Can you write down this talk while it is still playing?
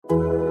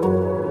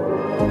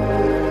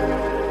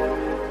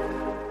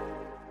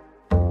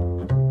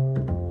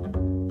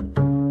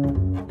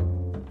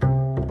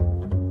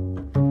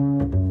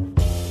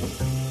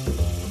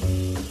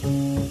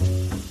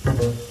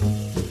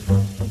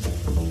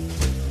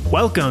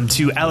Welcome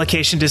to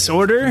Allocation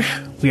Disorder.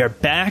 We are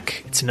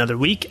back. It's another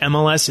week.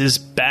 MLS is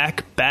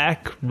back,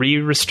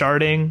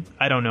 restarting.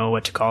 I don't know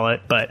what to call it,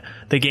 but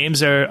the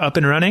games are up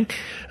and running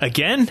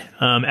again.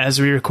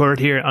 As we record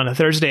here on a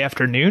Thursday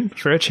afternoon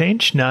for a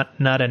change, not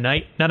a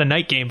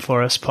night game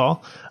for us,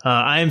 Paul.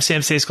 I am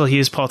Sam Saskel. He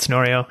is Paul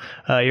Tenorio,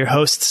 your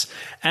hosts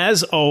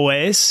as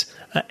always.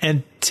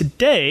 And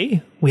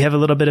today we have a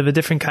little bit of a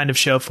different kind of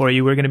show for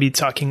you. We're going to be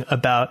talking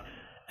about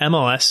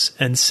MLS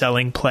and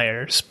selling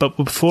players. But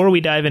before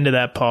we dive into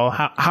that, Paul,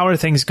 how are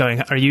things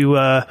going? Are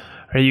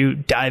you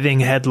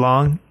diving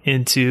headlong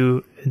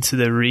into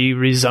the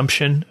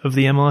resumption of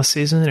the MLS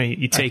season? Are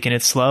you taking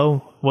it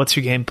slow? What's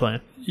your game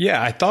plan?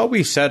 Yeah, I thought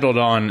we settled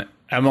on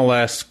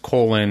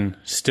MLS :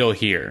 still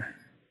here.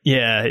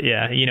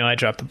 Yeah. I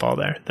dropped the ball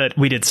there. That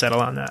we did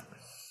settle on that.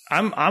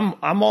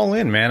 I'm all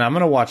in, man. I'm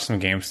gonna watch some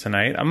games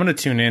tonight. I'm gonna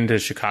tune in to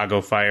Chicago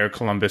Fire,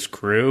 Columbus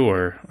Crew,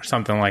 or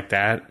something like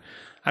that.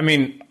 I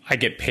mean, I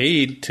get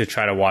paid to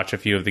try to watch a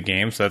few of the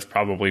games, so that's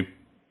probably,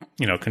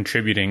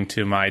 contributing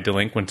to my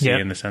delinquency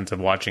in the sense of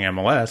watching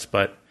MLS.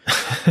 But,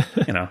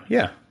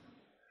 yeah,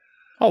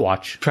 I'll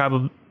watch.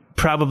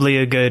 Probably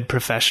a good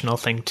professional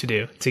thing to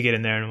do, to get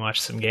in there and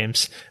watch some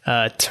games.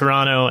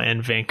 Toronto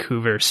and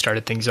Vancouver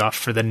started things off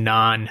for the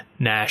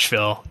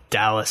non-Nashville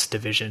Dallas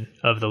division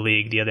of the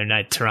league the other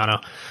night. Toronto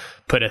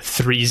put a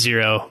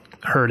 3-0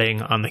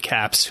 hurting on the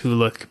Caps, who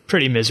look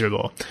pretty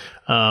miserable.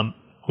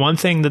 One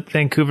thing that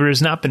Vancouver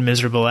has not been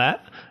miserable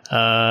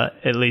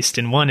at least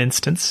in one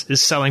instance,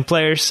 is selling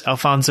players.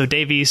 Alphonso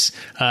Davies,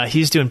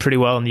 he's doing pretty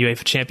well in the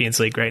UEFA Champions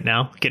League right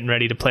now, getting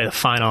ready to play the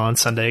final on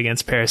Sunday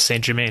against Paris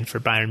Saint-Germain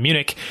for Bayern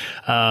Munich.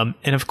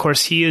 And of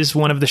course, he is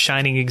one of the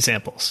shining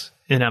examples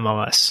in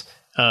MLS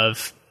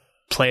of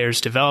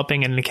players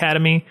developing in an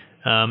academy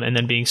and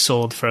then being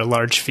sold for a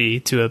large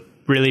fee to a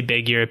really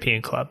big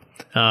European club.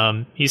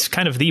 He's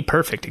kind of the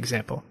perfect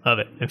example of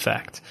it, in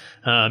fact.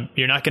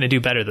 You're not going to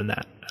do better than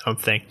that, I don't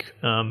think,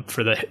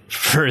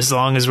 for as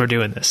long as we're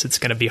doing this. It's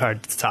going to be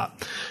hard to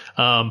top.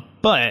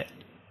 But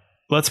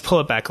let's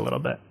pull it back a little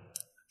bit.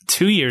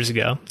 2 years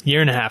ago,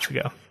 year and a half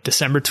ago,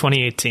 December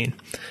 2018,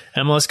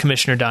 MLS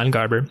Commissioner Don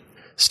Garber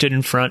stood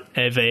in front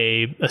of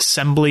a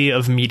assembly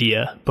of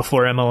media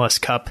before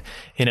MLS Cup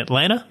in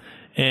Atlanta,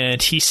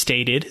 and he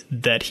stated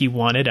that he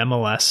wanted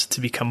MLS to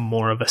become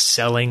more of a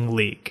selling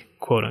league,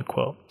 quote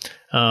unquote.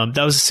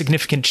 That was a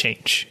significant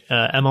change.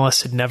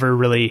 MLS had never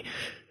really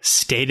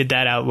stated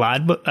that out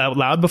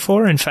loud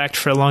before. In fact,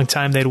 for a long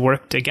time, they'd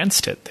worked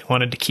against it. They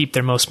wanted to keep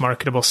their most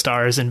marketable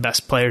stars and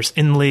best players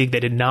in the league. They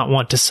did not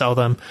want to sell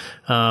them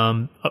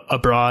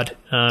abroad,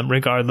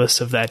 regardless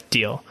of that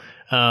deal.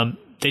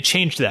 They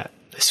changed that.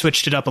 They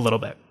switched it up a little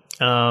bit.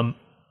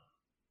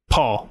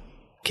 Paul,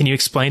 can you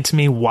explain to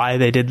me why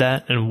they did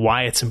that and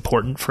why it's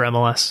important for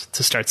MLS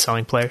to start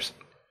selling players?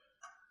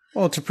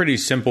 Well, it's a pretty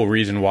simple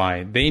reason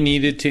why. They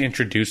needed to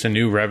introduce a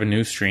new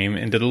revenue stream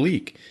into the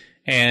league.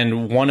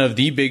 And one of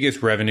the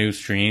biggest revenue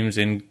streams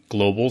in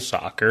global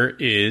soccer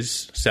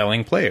is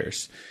selling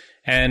players.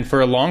 And for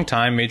a long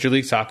time, Major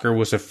League Soccer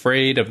was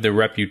afraid of the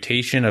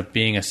reputation of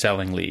being a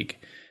selling league.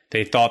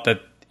 They thought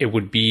that it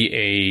would be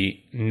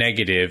a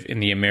negative in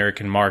the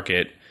American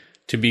market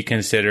to be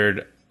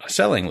considered a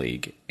selling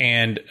league.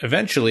 And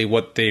eventually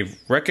what they've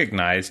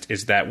recognized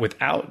is that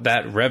without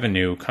that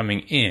revenue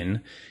coming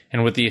in,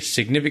 and with the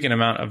significant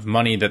amount of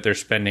money that they're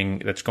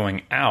spending that's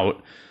going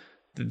out,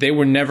 they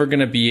were never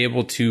going to be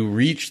able to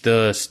reach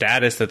the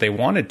status that they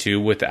wanted to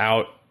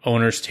without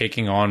owners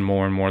taking on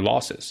more and more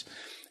losses.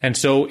 And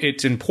so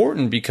it's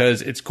important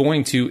because it's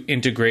going to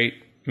integrate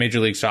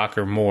Major League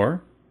Soccer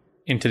more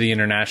into the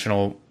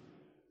international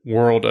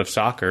world of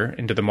soccer,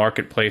 into the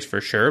marketplace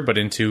for sure, but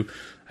into,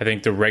 I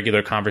think, the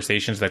regular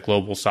conversations that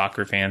global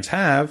soccer fans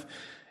have.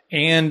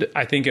 And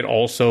I think it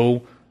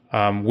also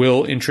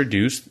will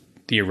introduce,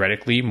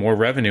 theoretically, more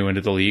revenue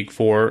into the league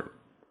for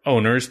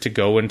owners to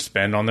go and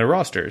spend on their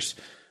rosters.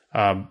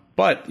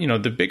 But,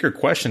 the bigger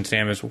question,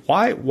 Sam, is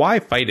why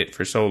fight it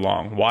for so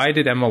long? Why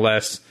did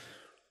MLS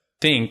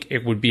think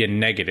it would be a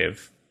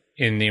negative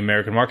in the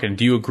American market? And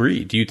do you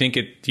agree? Do you think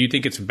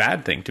it's a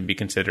bad thing to be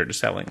considered a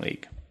selling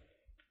league?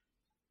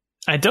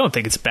 I don't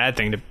think it's a bad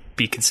thing to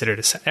be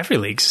considered every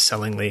league's a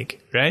selling league,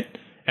 right?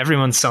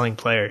 Everyone's selling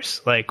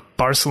players. Like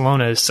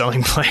Barcelona is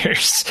selling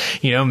players.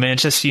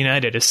 Manchester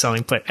United is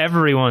selling players.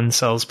 Everyone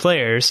sells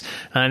players.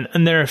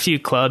 And there are a few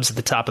clubs at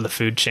the top of the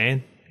food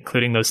chain,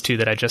 including those two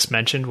that I just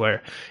mentioned,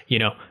 where,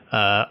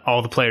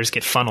 all the players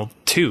get funneled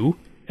to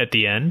at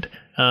the end.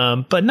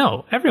 But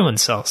no, everyone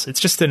sells. It's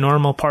just a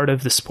normal part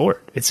of the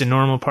sport. It's a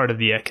normal part of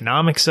the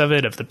economics of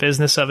it, of the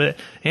business of it,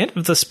 and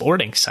of the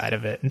sporting side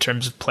of it in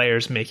terms of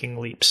players making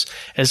leaps.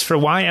 As for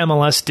why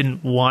MLS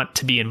didn't want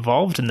to be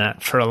involved in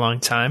that for a long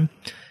time,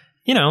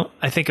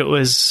 I think it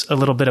was a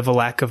little bit of a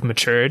lack of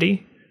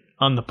maturity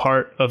on the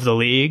part of the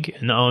league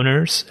and the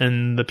owners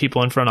and the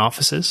people in front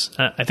offices.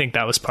 I think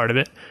that was part of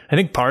it. I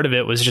think part of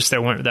it was just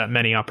there weren't that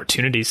many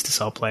opportunities to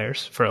sell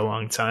players for a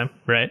long time,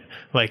 right?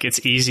 Like,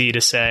 it's easy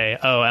to say,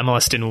 oh,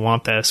 MLS didn't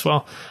want this.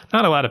 Well,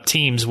 not a lot of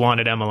teams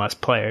wanted MLS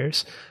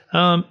players.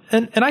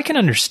 And I can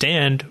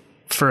understand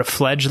for a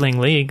fledgling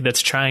league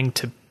that's trying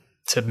to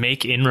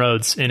make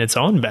inroads in its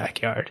own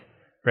backyard,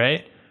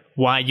 right?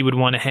 Why you would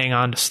want to hang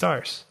on to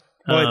stars.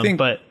 Well,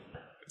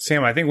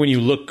 Sam, I think when you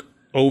look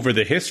over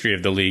the history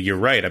of the league, you're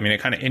right. I mean,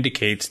 it kind of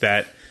indicates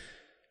that,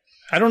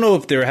 I don't know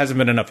if there hasn't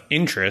been enough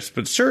interest,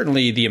 but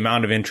certainly the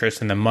amount of interest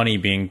and the money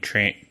being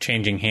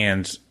changing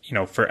hands,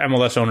 for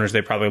MLS owners,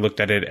 they probably looked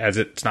at it as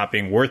it's not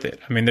being worth it.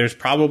 I mean, there's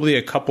probably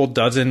a couple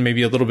dozen,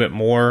 maybe a little bit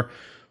more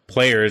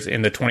players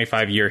in the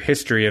 25-year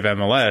history of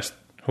MLS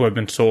who have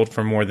been sold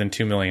for more than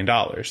 $2 million.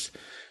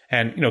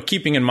 And,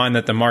 keeping in mind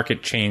that the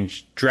market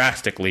changed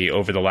drastically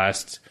over the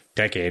last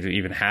decade,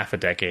 even half a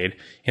decade,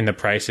 in the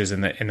prices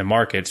in the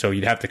market. So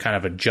you'd have to kind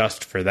of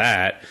adjust for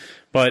that.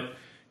 But,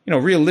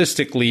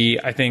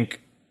 realistically, I think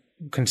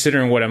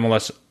considering what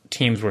MLS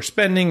teams were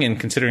spending and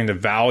considering the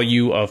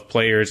value of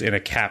players in a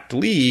capped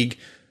league,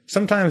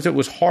 sometimes it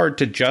was hard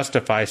to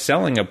justify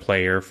selling a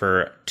player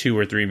for $2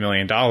 or $3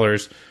 million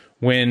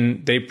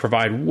when they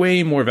provide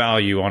way more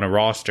value on a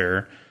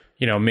roster,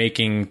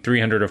 making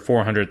 $300,000 or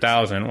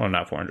 $400,000, well,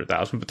 not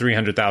 $400,000, but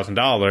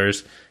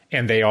 $300,000,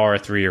 and they are a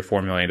 $3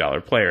 or $4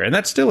 million player, and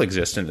that still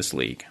exists in this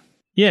league.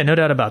 Yeah, no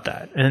doubt about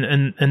that,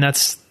 and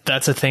that's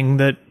a thing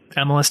that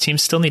MLS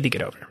teams still need to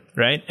get over,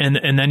 right?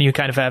 And then you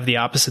kind of have the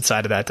opposite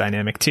side of that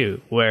dynamic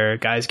too, where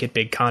guys get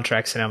big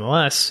contracts in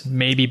MLS,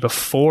 maybe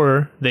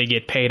before they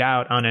get paid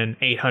out on an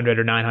 $800,000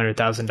 or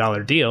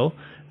 $900,000 deal.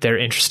 They're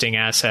interesting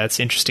assets,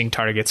 interesting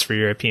targets for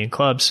European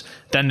clubs.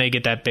 Then they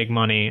get that big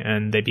money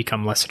and they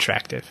become less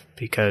attractive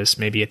because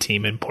maybe a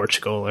team in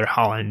Portugal or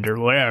Holland or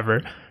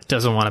wherever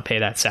doesn't want to pay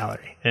that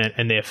salary,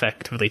 and they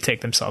effectively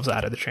take themselves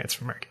out of the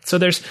transfer market. So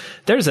there's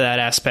that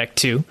aspect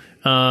too.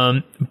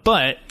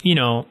 But,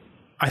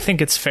 I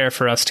think it's fair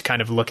for us to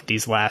kind of look at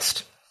these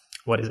last,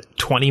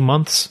 20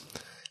 months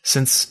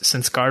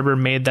since Garber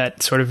made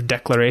that sort of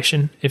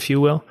declaration, if you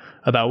will,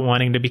 about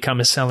wanting to become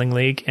a selling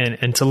league,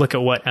 and to look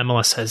at what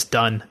MLS has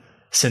done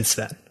since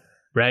then,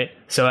 right?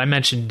 So I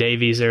mentioned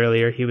Davies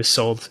earlier. He was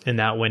sold in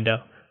that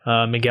window.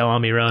 Miguel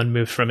Almiron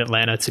moved from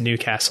Atlanta to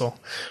Newcastle.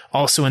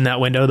 Also in that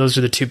window, those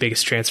are the two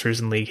biggest transfers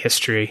in league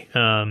history.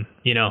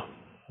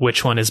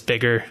 Which one is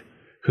bigger?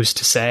 Who's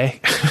to say?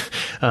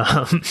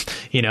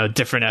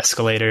 Different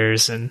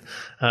escalators and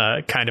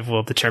kind of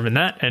will determine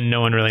that, and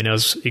no one really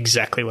knows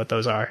exactly what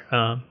those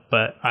are.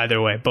 But either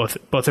way,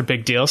 both are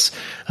big deals.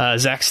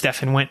 Zach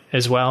Steffen went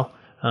as well.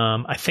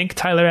 I think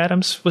Tyler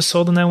Adams was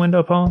sold in that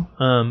window, Paul.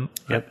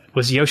 Yep.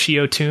 Was Yoshi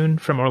Otun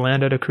from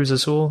Orlando to Cruz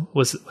Azul?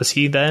 Was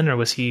he then, or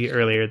was he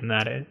earlier than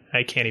that?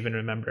 I can't even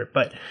remember.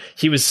 But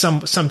he was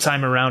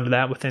sometime around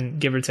that, within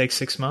give or take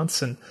 6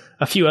 months, and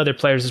a few other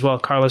players as well.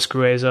 Carlos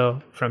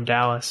Gruezo from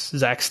Dallas,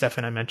 Zach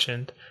Steffen I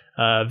mentioned,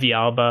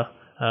 Villalba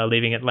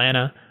leaving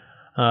Atlanta.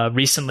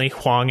 Recently,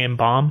 Hwang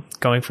Mbom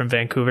going from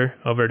Vancouver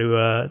over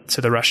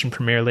to the Russian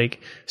Premier League.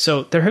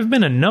 So there have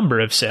been a number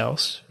of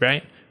sales,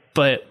 right?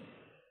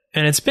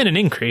 And it's been an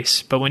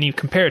increase, but when you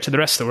compare it to the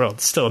rest of the world,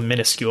 it's still a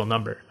minuscule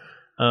number.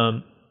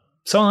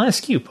 So I'll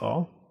ask you,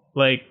 Paul,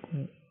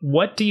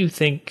 what do you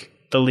think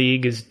the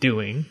league is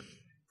doing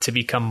to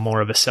become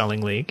more of a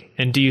selling league?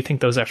 And do you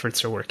think those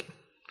efforts are working?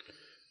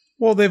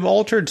 Well, they've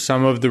altered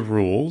some of the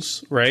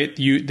rules, right?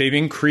 They've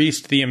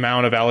increased the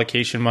amount of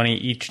allocation money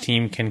each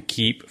team can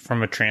keep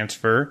from a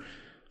transfer.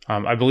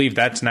 I believe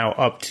that's now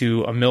up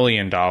to $1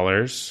 million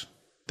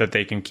that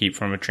they can keep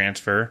from a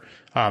transfer.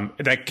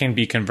 That can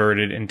be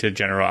converted into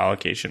general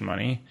allocation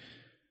money.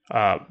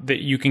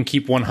 That you can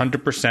keep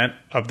 100%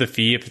 of the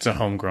fee if it's a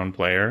homegrown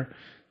player.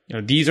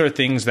 These are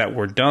things that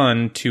were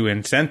done to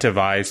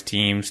incentivize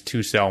teams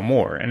to sell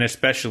more, and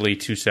especially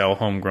to sell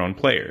homegrown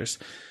players.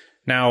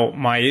 Now,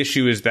 my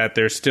issue is that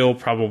there's still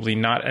probably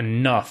not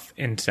enough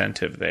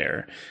incentive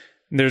there.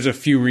 There's a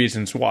few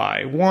reasons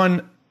why.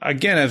 One,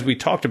 again, as we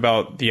talked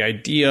about, the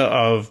idea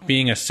of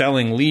being a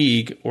selling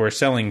league or a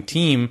selling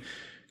team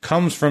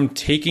comes from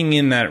taking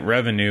in that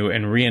revenue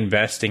and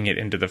reinvesting it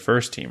into the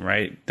first team,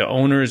 right? The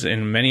owners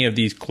in many of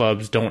these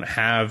clubs don't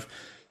have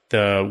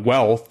the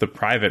wealth, the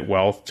private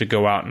wealth, to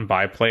go out and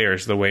buy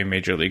players the way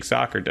Major League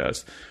Soccer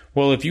does.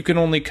 Well, if you can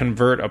only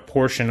convert a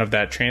portion of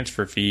that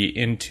transfer fee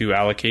into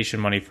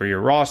allocation money for your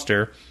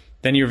roster,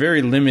 then you're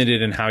very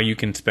limited in how you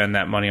can spend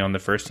that money on the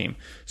first team.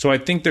 So I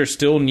think there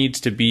still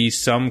needs to be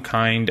some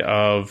kind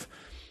of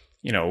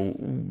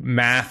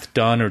math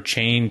done or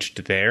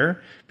changed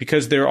there,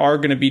 because there are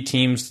going to be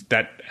teams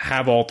that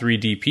have all three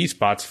DP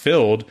spots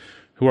filled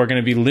who are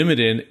going to be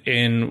limited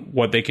in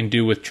what they can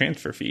do with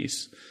transfer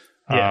fees.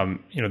 Yeah.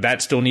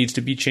 That still needs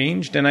to be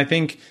changed. And I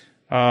think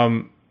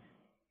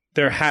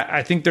there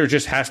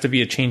just has to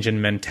be a change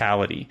in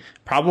mentality,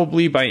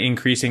 probably by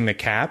increasing the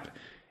cap.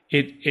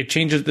 It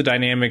changes the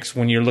dynamics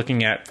when you're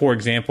looking at, for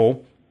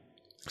example,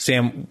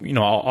 Sam,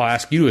 I'll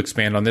ask you to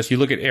expand on this. You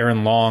look at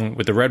Aaron Long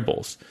with the Red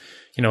Bulls.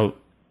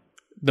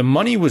 The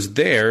money was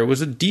there. It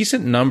was a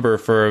decent number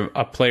for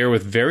a player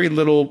with very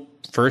little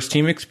first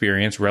team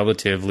experience,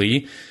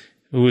 relatively,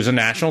 who was a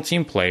national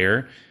team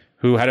player,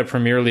 who had a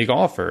Premier League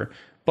offer.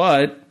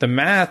 But the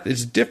math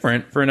is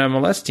different for an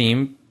MLS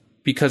team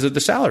because of the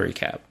salary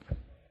cap.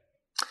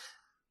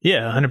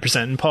 Yeah,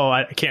 100%. And Paul,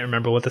 I can't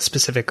remember what the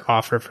specific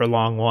offer for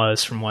Long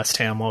was from West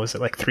Ham. What was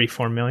it, like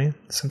 3-4 million,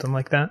 something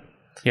like that?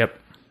 Yep.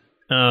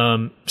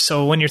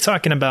 So when you're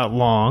talking about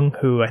Long,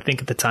 who I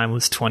think at the time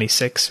was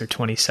 26 or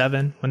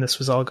 27 when this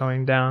was all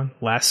going down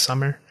last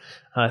summer,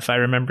 if I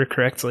remember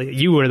correctly,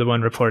 you were the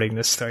one reporting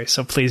this story,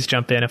 so please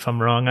jump in if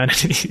I'm wrong on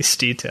any of these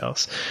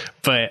details.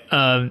 But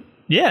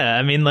yeah,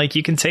 I mean, like,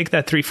 you can take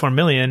that 3-4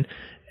 million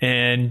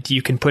and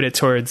you can put it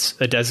towards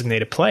a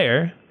designated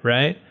player,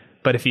 right?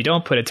 But if you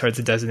don't put it towards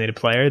a designated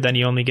player, then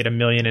you only get $1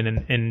 million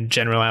in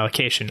general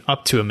allocation,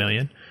 up to $1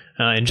 million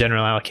in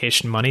general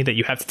allocation money that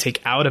you have to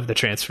take out of the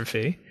transfer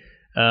fee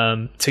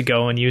to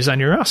go and use on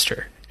your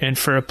roster. And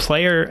for a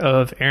player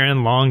of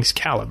Aaron Long's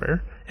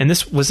caliber, and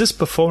was this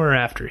before or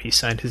after he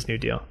signed his new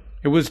deal?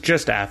 It was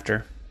just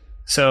after.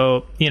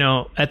 So,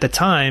 at the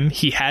time,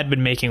 he had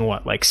been making,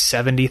 like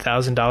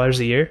 $70,000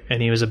 a year,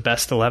 and he was a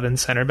best 11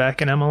 center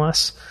back in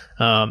MLS.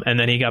 And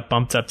then he got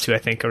bumped up to, I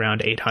think,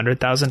 around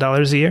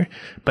 $800,000 a year.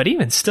 But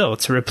even still,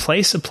 to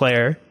replace a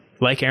player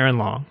like Aaron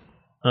Long,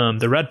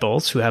 the Red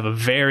Bulls, who have a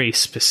very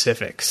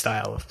specific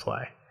style of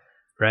play,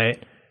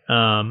 right?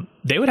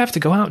 They would have to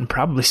go out and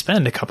probably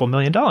spend a couple $1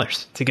 million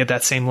to get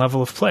that same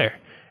level of player.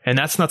 And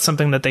that's not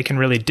something that they can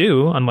really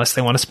do unless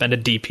they want to spend a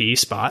DP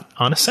spot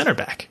on a center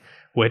back,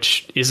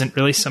 which isn't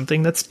really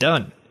something that's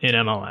done in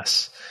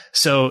MLS.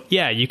 So,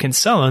 yeah, you can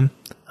sell them,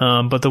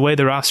 but the way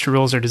the roster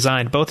rules are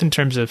designed, both in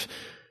terms of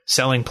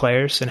selling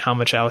players and how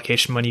much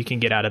allocation money you can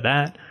get out of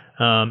that,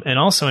 and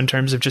also in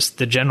terms of just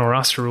the general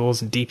roster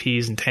rules and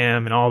DPs and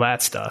TAM and all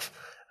that stuff,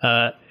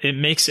 it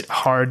makes it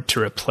hard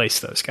to replace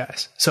those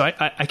guys. So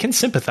I can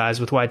sympathize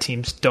with why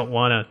teams don't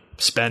want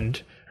to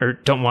spend or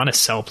don't want to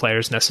sell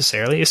players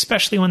necessarily,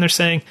 especially when they're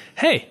saying,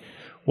 hey,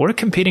 we're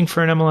competing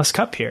for an MLS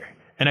Cup here.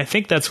 And I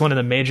think that's one of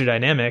the major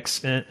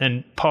dynamics.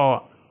 And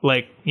Paul,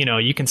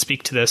 you can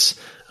speak to this,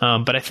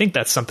 but I think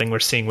that's something we're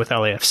seeing with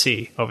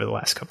LAFC over the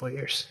last couple of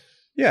years.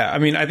 Yeah, I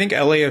mean, I think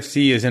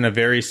LAFC is in a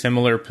very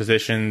similar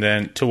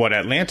position to what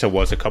Atlanta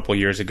was a couple of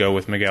years ago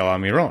with Miguel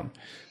Almiron.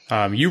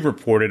 You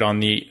reported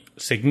on the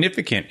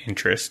significant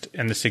interest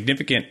and the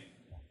significant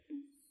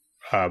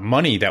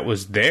money that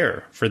was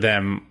there for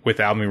them with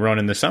Almiron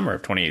in the summer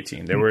of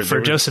 2018.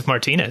 For Joseph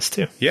Martinez,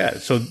 too. Yeah,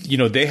 so,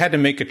 they had to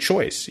make a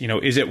choice.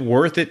 Is it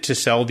worth it to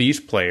sell these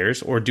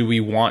players, or do we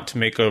want to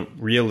make a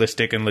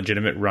realistic and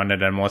legitimate run at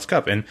MLS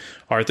Cup? And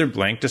Arthur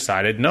Blank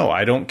decided, no,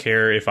 I don't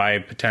care if I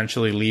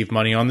potentially leave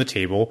money on the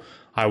table.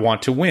 I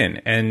want to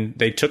win. And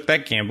they took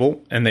that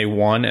gamble, and they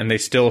won, and they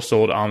still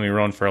sold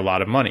Almiron for a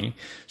lot of money.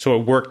 So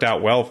it worked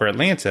out well for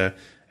Atlanta.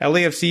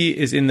 LAFC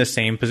is in the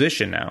same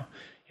position now.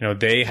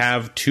 They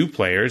have two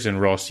players in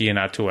Rossi and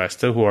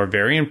Atuesta who are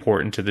very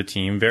important to the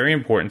team, very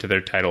important to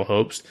their title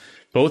hopes,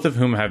 both of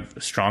whom have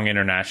strong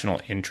international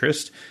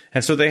interest.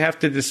 And so they have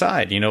to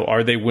decide,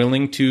 are they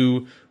willing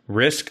to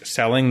risk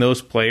selling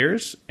those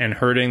players and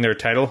hurting their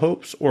title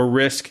hopes, or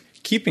risk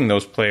keeping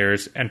those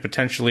players and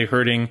potentially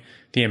hurting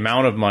the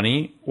amount of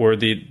money or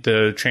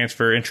the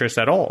transfer interest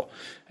at all?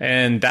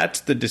 And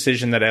that's the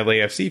decision that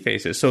LAFC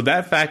faces. So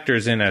that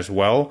factors in as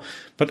well.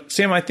 But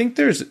Sam, I think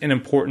there's an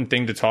important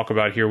thing to talk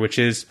about here, which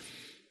is,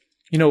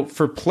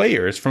 for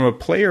players, from a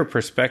player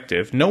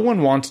perspective, no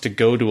one wants to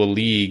go to a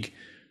league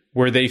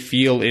where they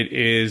feel it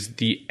is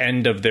the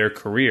end of their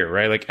career,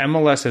 right? Like,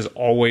 MLS has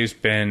always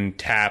been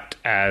tapped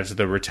as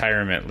the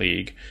retirement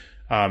league.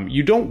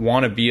 You don't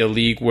want to be a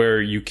league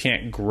where you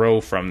can't grow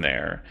from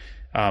there.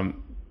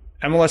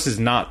 MLS is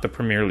not the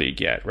Premier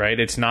League yet, right?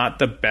 It's not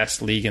the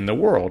best league in the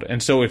world.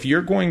 And so if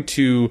you're going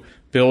to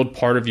build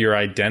part of your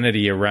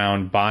identity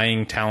around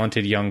buying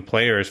talented young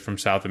players from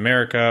South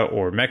America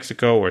or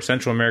Mexico or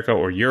Central America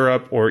or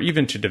Europe, or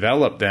even to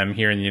develop them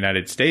here in the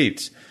United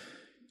States,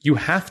 you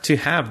have to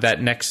have that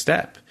next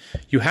step.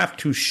 You have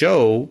to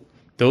show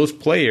those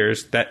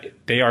players that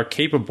they are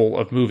capable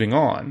of moving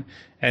on.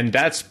 And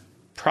that's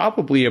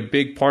probably a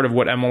big part of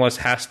what MLS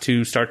has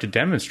to start to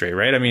demonstrate,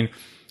 right? I mean,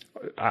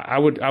 I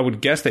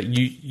would guess that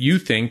you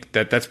think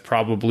that that's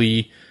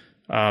probably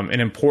an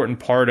important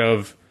part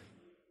of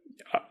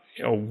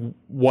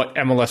what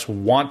MLS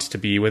wants to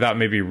be without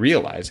maybe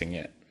realizing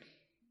it.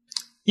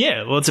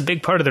 Yeah, well, it's a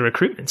big part of the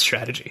recruitment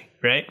strategy,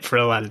 right? For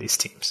a lot of these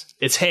teams,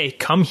 it's, hey,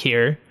 come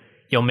here,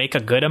 you'll make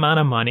a good amount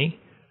of money,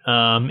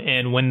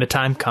 and when the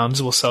time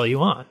comes, we'll sell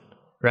you on,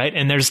 right?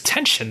 And there's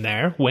tension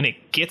there when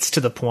it gets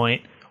to the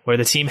point where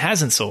the team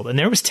hasn't sold, and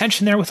there was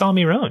tension there with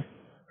Almiron.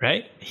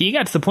 Right? He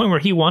got to the point where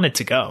he wanted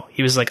to go.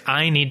 He was like,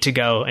 I need to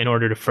go in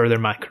order to further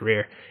my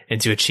career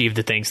and to achieve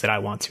the things that I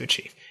want to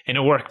achieve. And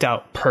it worked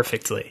out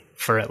perfectly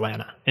for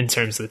Atlanta in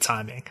terms of the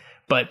timing.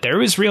 But there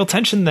was real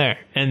tension there.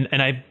 And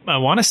I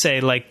want to say,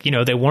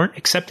 they weren't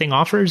accepting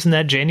offers in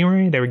that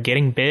January. They were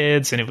getting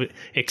bids, and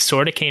it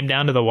sort of came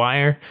down to the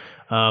wire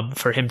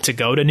for him to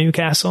go to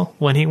Newcastle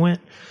when he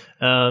went.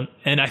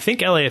 And I think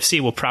LAFC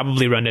will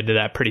probably run into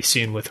that pretty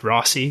soon with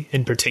Rossi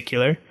in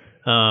particular.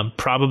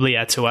 Probably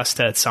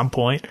Atuesta at some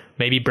point,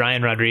 maybe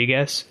Brian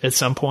Rodriguez at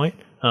some point.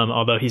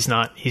 although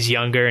he's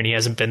younger and he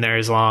hasn't been there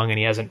as long and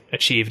he hasn't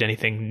achieved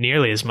anything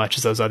nearly as much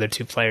as those other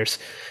two players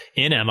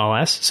in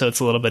MLS. So it's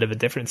a little bit of a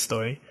different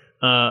story.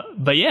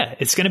 But yeah,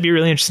 it's going to be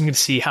really interesting to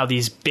see how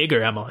these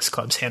bigger MLS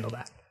clubs handle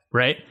that,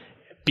 right?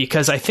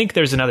 Because I think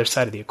there's another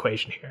side of the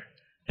equation here.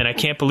 And I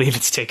can't believe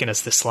it's taken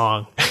us this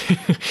long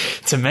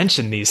to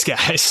mention these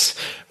guys.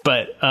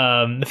 But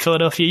the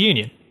Philadelphia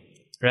Union,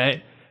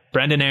 right?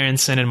 Brendan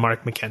Aronson and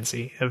Mark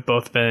McKenzie have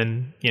both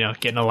been,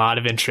 getting a lot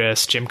of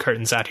interest. Jim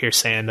Curtin's out here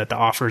saying that the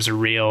offers are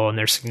real and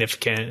they're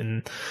significant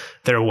and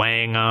they're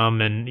weighing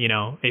them. And,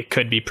 it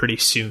could be pretty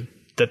soon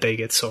that they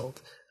get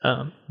sold.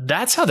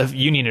 That's how the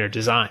Union are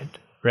designed,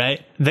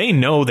 right? They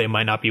know they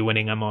might not be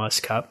winning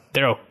MLS Cup.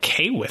 They're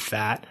okay with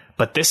that.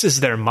 But this is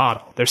their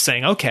model. They're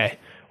saying, okay,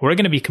 we're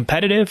going to be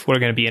competitive, we're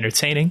going to be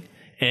entertaining,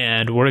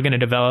 and we're going to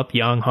develop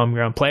young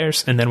homegrown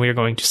players, and then we are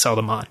going to sell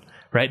them on,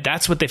 right?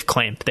 That's what they've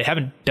claimed. They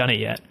haven't done it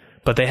yet,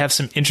 but they have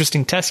some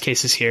interesting test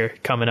cases here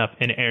coming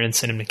up in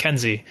Aronson and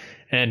McKenzie.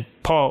 And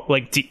Paul,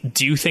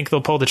 do you think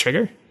they'll pull the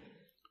trigger?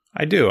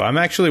 I do. I'm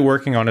actually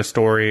working on a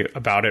story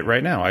about it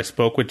right now. I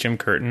spoke with Jim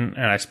Curtin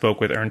and I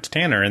spoke with Ernst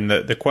Tanner, and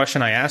the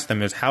question I asked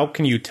them is, how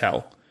can you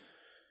tell?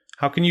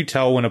 How can you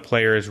tell when a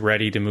player is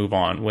ready to move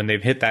on, when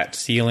they've hit that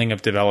ceiling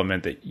of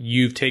development, that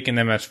you've taken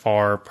them as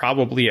far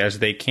probably as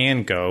they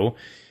can go,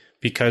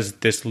 because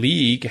this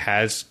league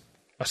has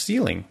a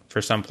ceiling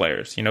for some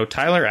players.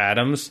 Tyler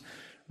Adams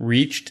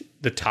reached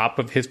the top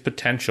of his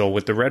potential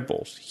with the Red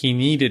Bulls. He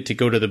needed to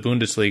go to the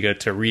Bundesliga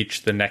to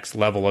reach the next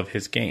level of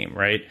his game,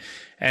 right?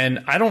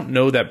 And I don't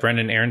know that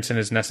Brendan Aronson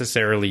is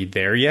necessarily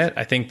there yet.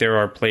 I think there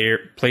are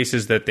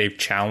places that they've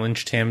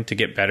challenged him to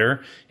get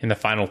better in the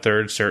final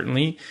third,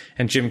 certainly.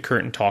 And Jim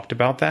Curtin talked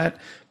about that.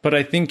 But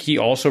I think he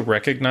also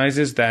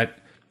recognizes that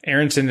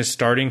Aronson is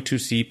starting to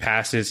see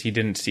passes he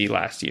didn't see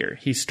last year.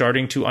 He's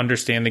starting to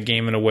understand the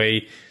game in a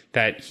way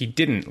that he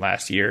didn't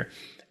last year.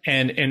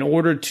 And in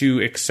order to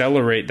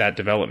accelerate that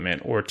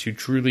development or to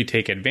truly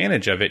take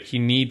advantage of it, he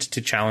needs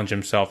to challenge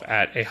himself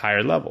at a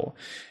higher level.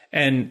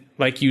 And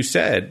like you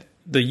said,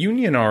 the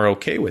Union are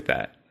okay with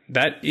that.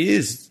 That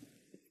is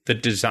the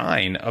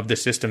design of the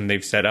system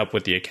they've set up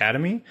with the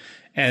academy,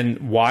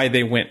 and why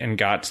they went and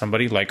got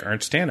somebody like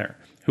Ernst Tanner,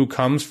 who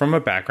comes from a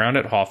background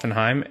at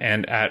Hoffenheim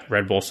and at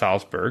Red Bull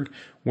Salzburg,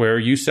 where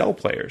you sell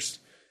players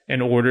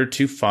in order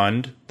to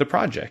fund the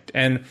project.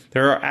 And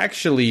there are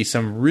actually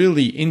some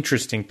really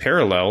interesting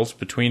parallels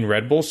between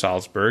Red Bull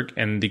Salzburg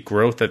and the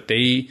growth that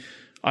they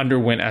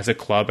underwent as a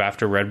club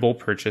after Red Bull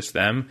purchased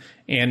them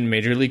and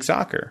Major League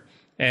Soccer.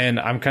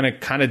 And I'm going to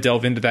kind of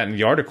delve into that in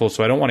the article,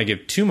 so I don't want to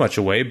give too much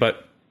away.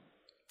 But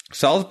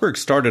Salzburg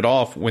started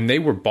off, when they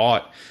were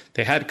bought,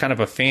 they had kind of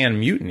a fan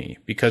mutiny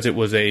because it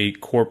was a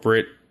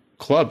corporate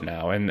club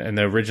now, and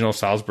the original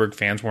Salzburg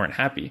fans weren't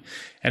happy.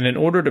 And in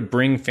order to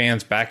bring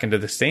fans back into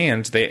the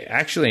stands, they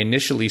actually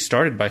initially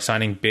started by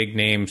signing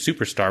big-name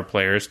superstar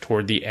players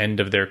toward the end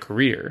of their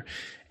career.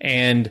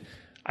 And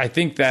I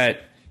think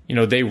that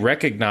they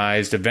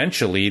recognized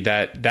eventually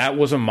that that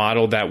was a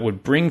model that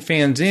would bring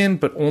fans in,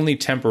 but only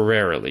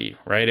temporarily,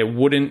 right? It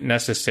wouldn't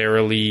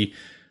necessarily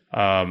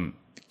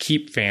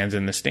keep fans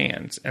in the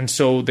stands. And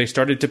so they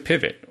started to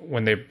pivot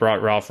when they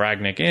brought Ralf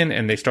Rangnick in,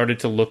 and they started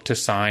to look to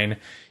sign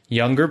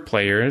younger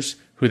players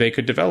who they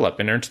could develop.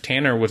 And Ernst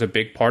Tanner was a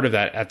big part of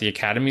that at the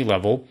academy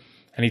level.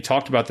 And he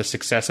talked about the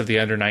success of the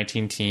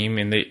under-19 team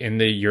in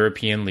the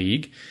European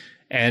League.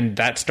 And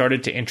that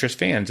started to interest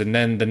fans. And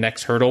then the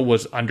next hurdle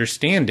was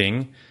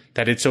understanding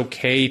that it's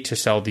okay to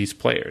sell these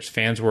players.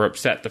 Fans were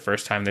upset the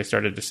first time they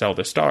started to sell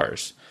the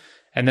stars.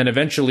 And then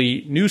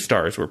eventually new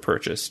stars were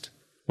purchased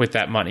with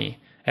that money,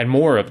 and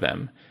more of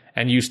them.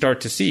 And you start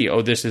to see,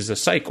 this is a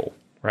cycle,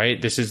 right?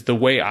 This is the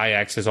way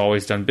Ajax has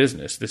always done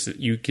business.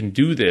 You can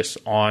do this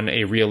on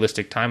a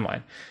realistic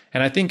timeline.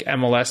 And I think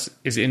MLS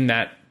is in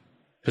that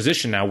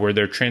position now where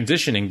they're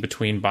transitioning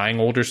between buying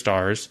older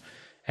stars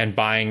and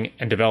buying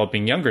and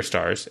developing younger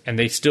stars, and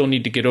they still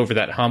need to get over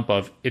that hump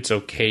of it's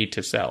okay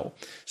to sell.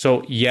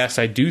 So yes,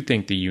 I do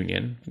think the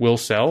Union will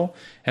sell,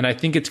 and I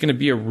think it's going to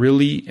be a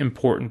really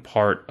important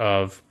part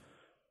of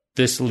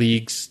this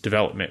league's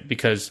development,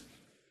 because,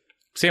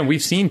 Sam,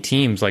 we've seen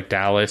teams like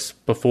Dallas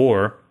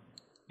before,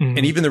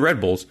 and even the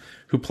Red Bulls,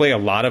 who play a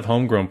lot of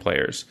homegrown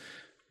players.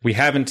 We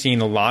haven't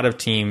seen a lot of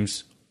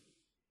teams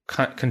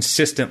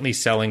consistently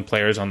selling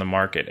players on the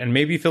market, and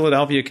maybe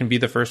Philadelphia can be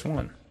the first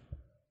one.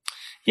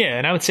 Yeah,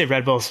 and I would say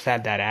Red Bulls have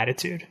had that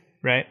attitude,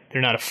 right?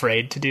 They're not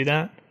afraid to do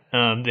that.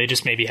 They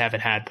just maybe haven't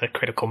had the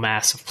critical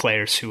mass of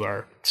players who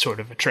are sort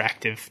of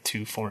attractive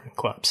to foreign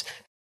clubs.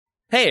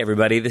 Hey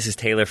everybody, this is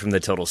Taylor from the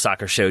Total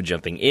Soccer Show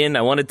jumping in.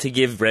 I wanted to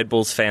give Red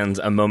Bulls fans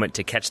a moment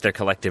to catch their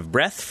collective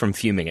breath from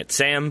fuming at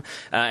Sam.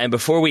 And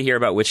before we hear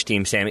about which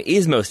team Sam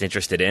is most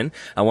interested in,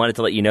 I wanted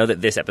to let you know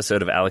that this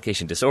episode of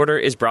Allocation Disorder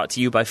is brought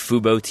to you by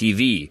Fubo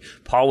TV.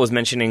 Paul was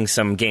mentioning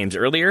some games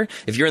earlier.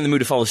 If you're in the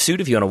mood to follow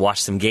suit, if you want to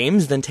watch some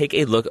games, then take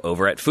a look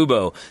over at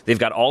Fubo. They've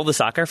got all the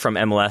soccer from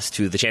MLS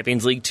to the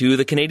Champions League to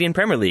the Canadian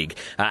Premier League.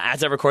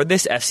 As I record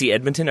this, FC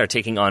Edmonton are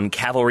taking on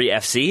Cavalry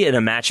FC in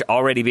a match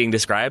already being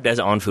described as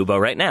on Fubo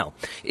right now.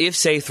 If,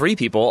 say, 3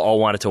 people all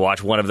wanted to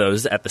watch one of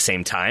those at the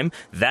same time,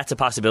 that's a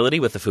possibility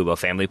with the Fubo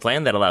family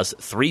plan that allows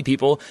 3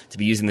 people to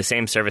be using the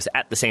same service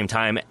at the same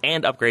time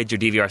and upgrades your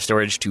DVR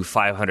storage to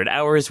 500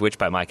 hours, which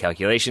by my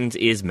calculations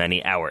is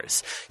many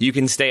hours. You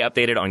can stay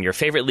updated on your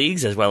favorite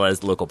leagues as well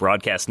as local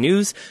broadcast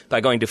news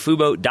by going to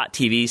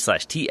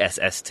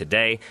fubo.tv/TSS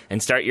today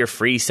and start your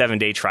free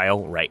 7-day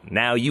trial right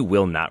now. You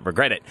will not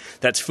regret it.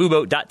 That's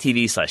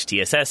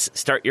fubo.tv/TSS.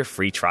 Start your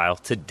free trial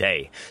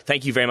today.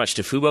 Thank you very much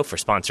to Fubo for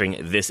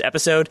sponsoring this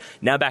episode.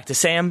 Now back to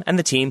Sam and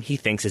the team he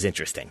thinks is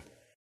interesting.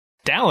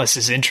 Dallas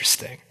is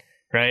interesting,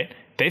 right?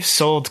 They've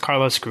sold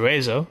Carlos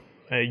Gruezo,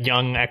 a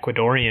young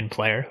Ecuadorian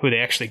player who they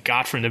actually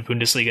got from the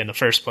Bundesliga in the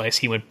first place.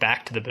 He went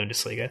back to the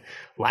Bundesliga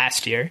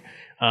last year.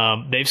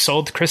 They've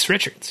sold Chris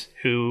Richards,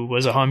 who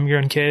was a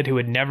homegrown kid who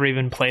had never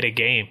even played a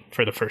game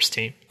for the first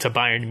team, to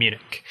Bayern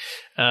Munich.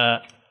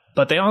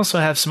 But they also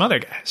have some other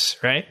guys,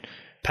 right?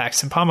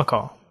 Paxton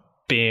Pomykal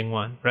being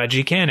one,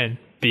 Reggie Cannon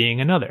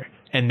being another.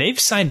 And they've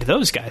signed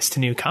those guys to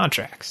new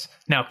contracts.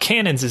 Now,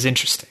 Cannon's is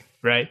interesting,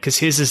 right? Because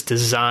his is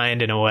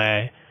designed in a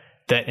way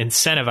that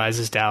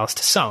incentivizes Dallas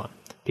to sell him,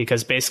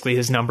 because basically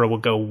his number will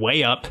go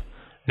way up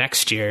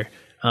next year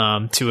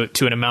to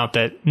an amount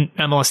that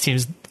MLS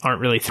teams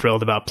aren't really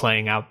thrilled about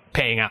paying out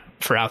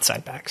for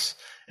outside backs.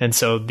 And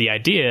so the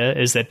idea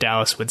is that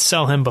Dallas would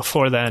sell him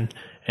before then,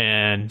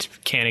 and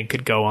Cannon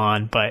could go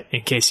on, but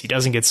in case he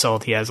doesn't get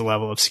sold, he has a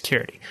level of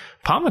security.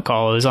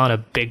 Pomykal is on a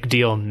big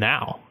deal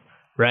now,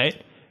 right?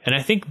 And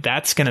I think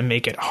that's going to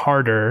make it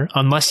harder,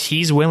 unless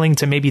he's willing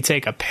to maybe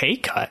take a pay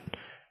cut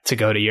to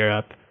go to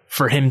Europe,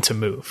 for him to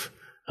move.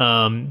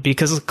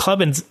 Because a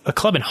club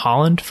in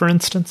Holland, for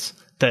instance,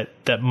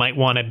 that might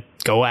want to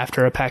go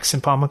after a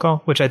Paxton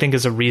Pomykal, which I think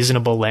is a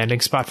reasonable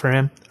landing spot for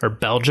him, or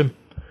Belgium,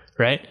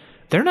 right?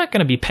 They're not going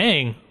to be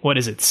paying,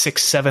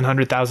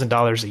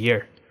 $600,000-$700,000 a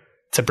year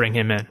to bring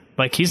him in.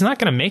 Like, he's not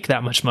going to make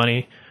that much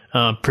money,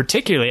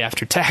 particularly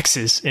after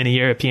taxes in a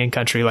European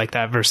country like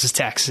that versus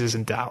taxes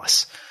in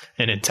Dallas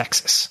and in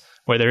Texas,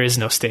 where there is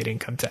no state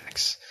income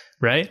tax,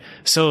 right?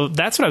 So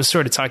that's what I was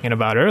sort of talking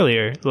about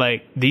earlier.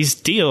 Like, these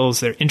deals,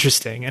 they're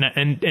interesting.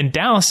 And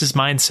Dallas's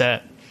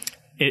mindset,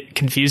 it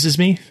confuses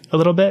me a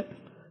little bit.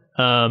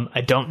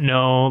 I don't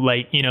know,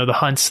 the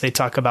Hunts, they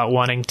talk about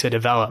wanting to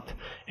develop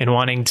and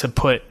wanting to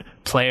put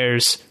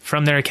players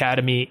from their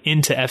academy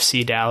into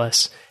FC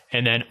Dallas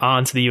and then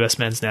onto the U.S.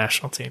 men's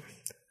national team.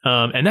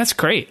 And that's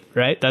great,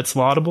 right? That's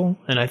laudable.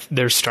 And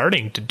they're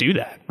starting to do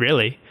that,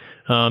 really.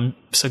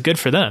 So good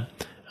for them.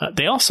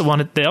 They also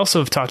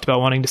have talked about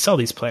wanting to sell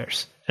these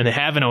players, and they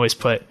haven't always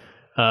put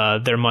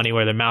their money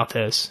where their mouth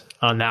is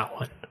on that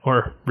one,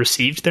 or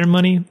received their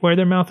money where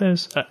their mouth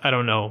is. I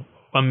don't know.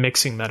 I'm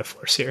mixing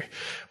metaphors here,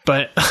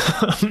 but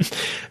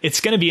it's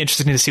going to be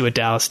interesting to see what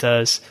Dallas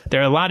does.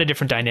 There are a lot of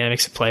different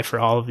dynamics at play for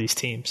all of these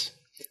teams.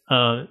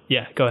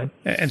 Yeah, go ahead.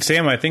 And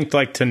Sam, I think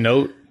to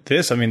note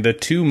this, the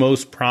 2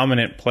 most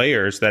prominent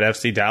players that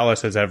FC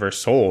Dallas has ever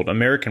sold,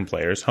 American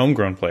players,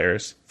 homegrown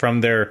players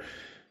from their,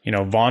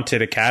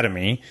 vaunted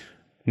academy,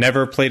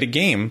 never played a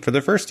game for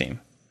the first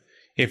team.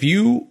 If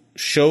you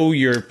show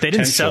your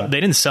potential, they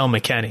didn't sell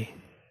McKennie.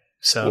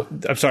 So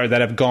I'm sorry,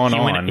 that have gone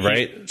on,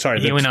 right? Sorry,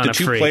 he went on the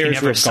 2 free. players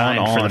who have gone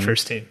on for the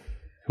first team,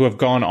 who have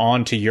gone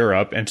on to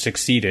Europe and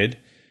succeeded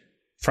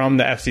from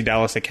the FC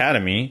Dallas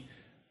academy,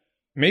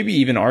 maybe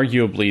even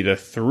arguably the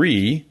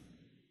 3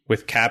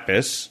 with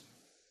Kappas,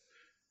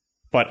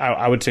 but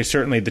I would say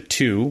certainly the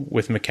 2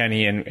 with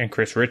McKennie and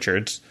Chris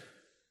Richards.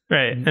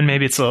 Right, and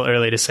maybe it's a little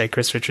early to say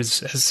Chris Richards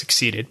has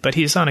succeeded, but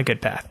he's on a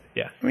good path.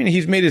 Yeah,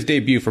 he's made his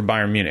debut for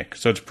Bayern Munich,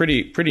 so it's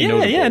pretty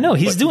notable. Yeah, no,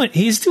 he's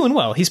doing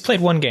well. He's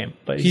played 1 game,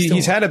 but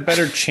he's had a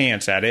better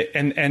chance at it,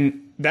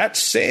 and that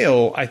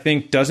sale, I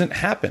think, doesn't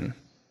happen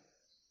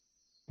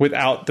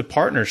without the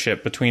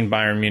partnership between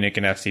Bayern Munich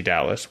and FC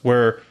Dallas,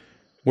 where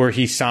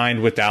he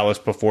signed with Dallas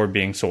before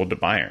being sold to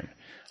Bayern.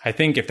 I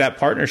think if that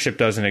partnership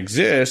doesn't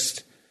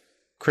exist,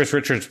 Chris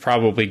Richards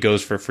probably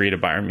goes for free to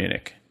Bayern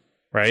Munich,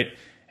 right?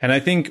 And I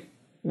think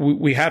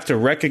we have to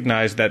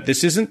recognize that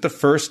this isn't the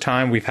first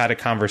time we've had a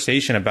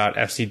conversation about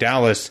FC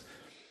Dallas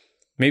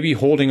maybe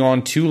holding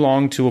on too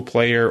long to a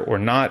player, or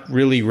not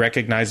really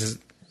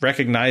recognizing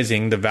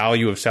the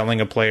value of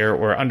selling a player,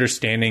 or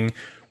understanding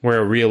where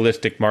a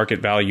realistic market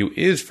value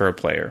is for a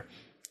player.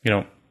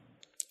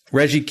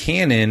 Reggie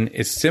Cannon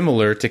is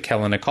similar to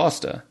Kellen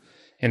Acosta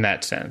in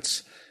that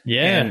sense.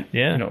 Yeah,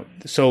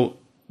 so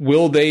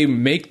will they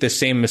make the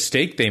same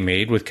mistake they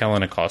made with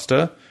Kellen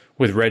Acosta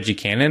with Reggie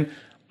Cannon?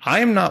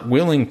 I am not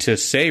willing to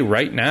say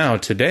right now,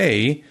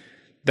 today,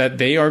 that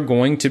they are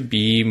going to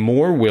be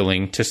more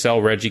willing to sell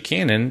Reggie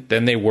Cannon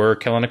than they were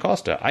Kellen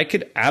Acosta. I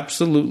could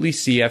absolutely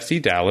see FC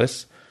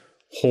Dallas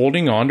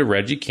holding on to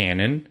Reggie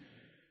Cannon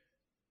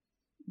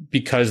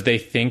because they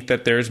think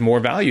that there's more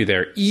value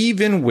there,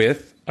 even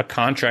with a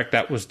contract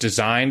that was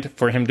designed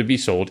for him to be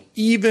sold,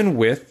 even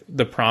with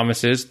the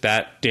promises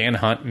that Dan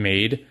Hunt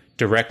made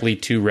directly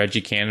to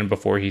Reggie Cannon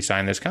before he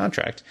signed this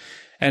contract.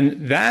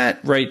 And that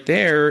right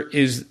there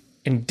is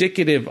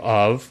indicative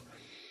of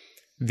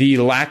the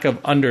lack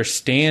of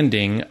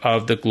understanding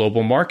of the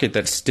global market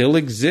that still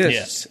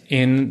exists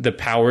in the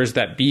powers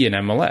that be in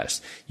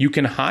MLS. You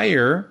can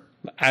hire,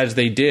 as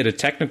they did, a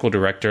technical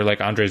director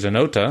like Andre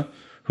Zanota,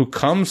 who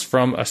comes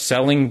from a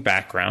selling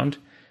background,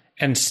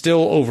 and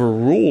still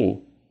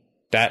overrule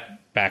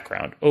that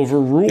background.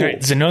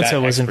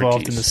 Zanota was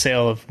involved in the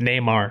sale of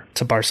Neymar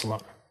to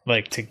Barcelona,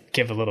 like to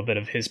give a little bit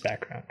of his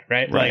background,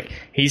 right? Like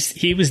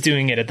he was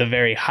doing it at the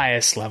very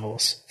highest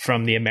levels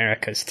from the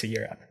Americas to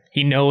Europe.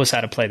 He knows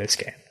how to play this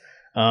game.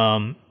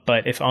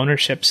 But if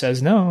ownership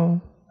says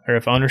no, or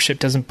if ownership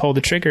doesn't pull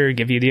the trigger,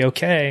 give you the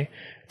okay,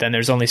 then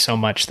there's only so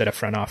much that a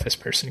front office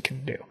person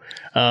can do.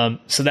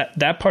 So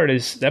that part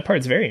is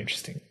very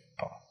interesting,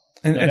 Paul.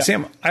 And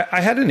Sam,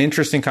 I had an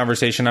interesting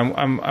conversation.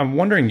 I'm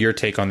wondering your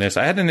take on this.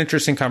 I had an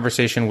interesting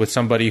conversation with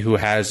somebody who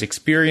has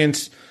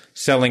experience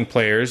selling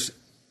players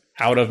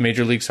out of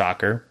Major League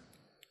Soccer,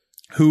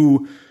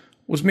 who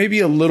was maybe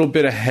a little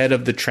bit ahead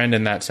of the trend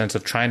in that sense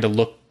of trying to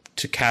look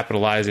to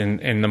capitalize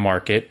in the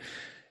market,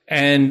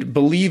 and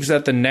believes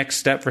that the next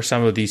step for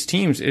some of these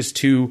teams is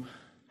to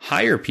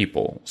hire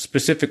people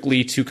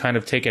specifically to kind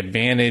of take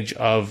advantage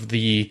of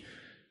the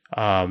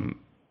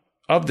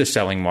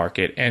selling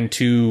market and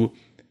to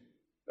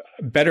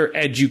better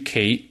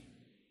educate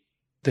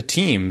the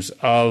teams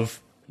of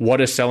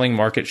what a selling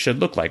market should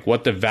look like,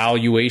 what the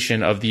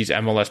valuation of these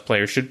MLS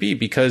players should be,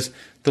 because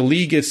the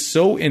league is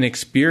so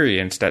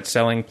inexperienced at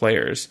selling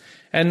players.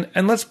 And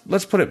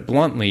let's put it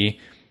bluntly,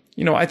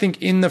 I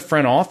think in the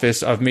front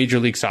office of Major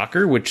League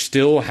Soccer, which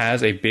still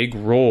has a big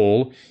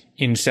role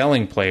in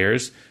selling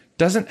players,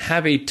 doesn't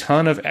have a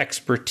ton of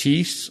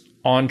expertise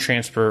on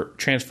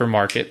transfer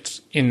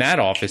markets in that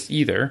office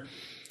either.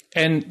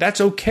 And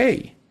that's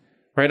okay,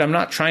 right? I'm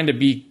not trying to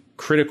be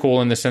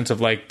critical in the sense of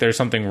like there's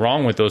something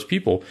wrong with those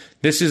people.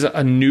 This is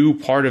a new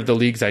part of the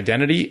league's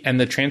identity, and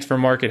the transfer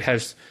market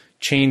has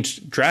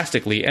changed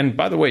drastically. And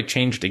by the way,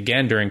 changed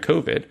again during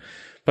COVID.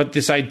 But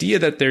this idea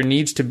that there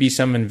needs to be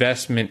some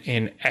investment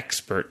in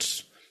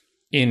experts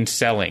in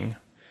selling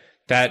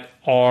that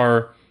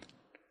are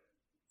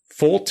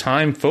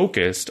full-time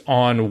focused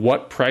on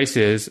what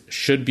prices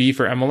should be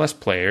for MLS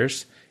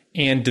players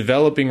and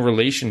developing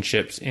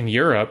relationships in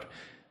Europe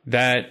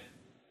that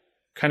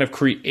kind of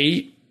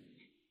create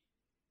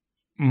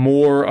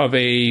more of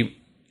a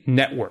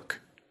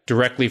network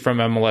directly from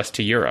MLS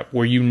to Europe,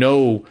 where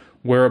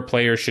where a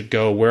player should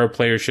go, where a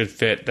player should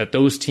fit, that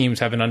those teams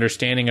have an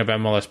understanding of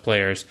MLS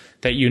players,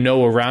 that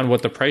around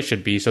what the price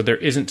should be, so there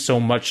isn't so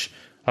much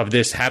of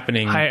this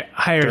happening.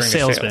 Hire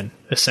salesmen,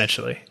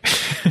 essentially.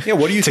 Yeah,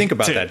 what do you think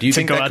about that? Do you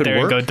think that could work? To go out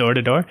there and go door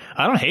to door?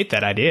 I don't hate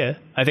that idea.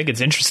 I think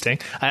it's interesting.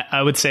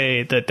 I would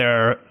say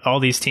that all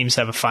these teams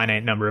have a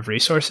finite number of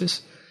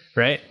resources,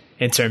 right?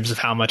 In terms of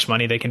how much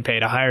money they can pay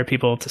to hire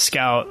people, to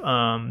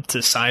scout,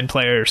 to sign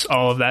players,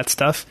 all of that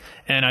stuff.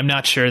 And I'm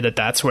not sure that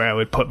that's where I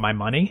would put my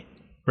money,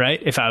 right?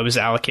 If I was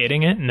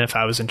allocating it and if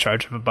I was in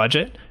charge of a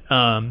budget.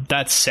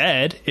 That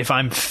said, if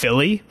I'm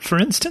Philly, for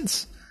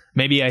instance,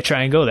 maybe I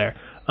try and go there.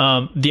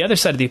 The other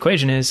side of the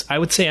equation is I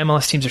would say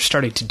MLS teams are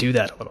starting to do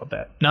that a little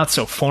bit. Not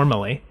so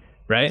formally,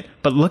 right?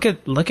 But look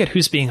at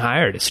who's being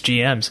hired as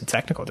GMs and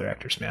technical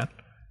directors, man.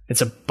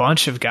 It's a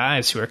bunch of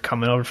guys who are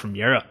coming over from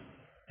Europe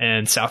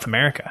and South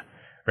America,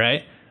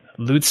 right?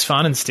 Lutz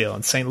Pfannenstiel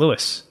in St.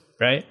 Louis,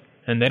 right?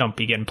 And they don't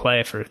begin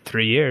play for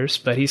 3 years,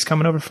 but he's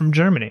coming over from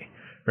Germany,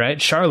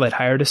 right? Charlotte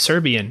hired a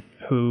Serbian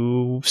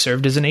who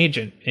served as an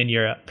agent in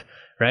Europe,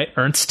 right?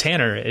 Ernst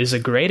Tanner is a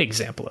great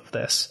example of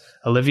this.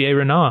 Olivier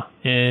Renat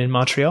in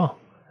Montreal,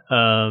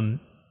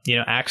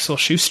 Axel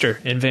Schuster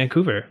in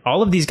Vancouver.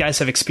 All of these guys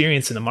have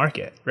experience in the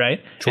market,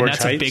 right? George and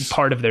that's Heitz. A big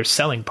part of their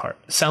selling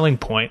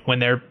point when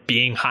they're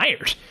being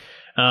hired.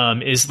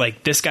 Is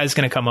like, this guy's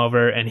going to come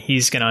over and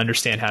he's going to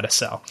understand how to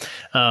sell.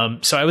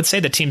 So I would say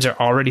the teams are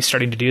already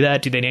starting to do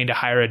that. Do they need to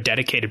hire a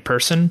dedicated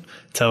person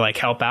to like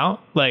help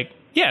out? Like,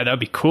 yeah, that would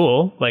be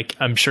cool. Like,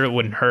 I'm sure it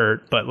wouldn't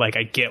hurt, but like,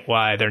 I get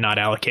why they're not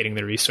allocating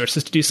the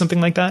resources to do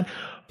something like that.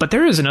 But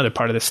there is another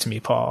part of this to me,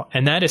 Paul,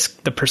 and that is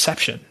the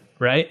perception,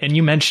 right? And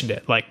you mentioned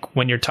it, like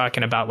when you're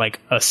talking about like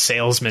a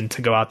salesman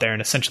to go out there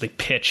and essentially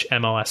pitch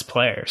MLS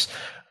players.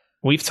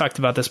 We've talked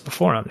about this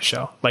before on the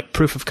show, like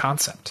proof of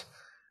concept.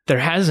 There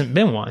hasn't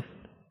been one.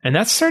 And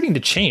that's starting to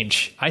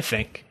change, I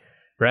think,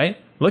 right?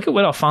 Look at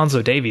what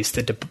Alphonso Davies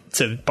did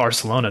to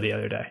Barcelona the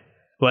other day.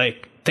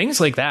 Like, things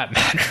like that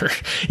matter.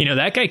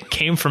 That guy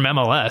came from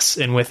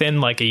MLS, and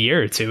within like a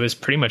year or two is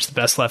pretty much the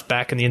best left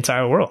back in the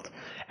entire world.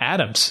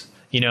 Adams,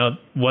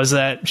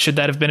 should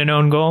that have been an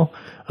own goal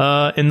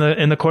in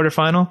the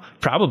quarterfinal?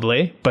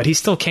 Probably, but he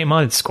still came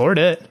on and scored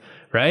it,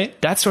 right?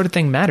 That sort of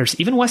thing matters.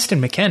 Even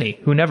Weston McKennie,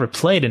 who never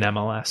played in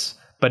MLS,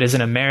 but is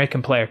an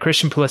American player.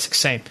 Christian Pulisic,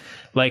 same.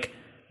 Like,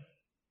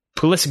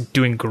 Pulisic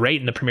doing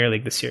great in the Premier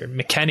League this year.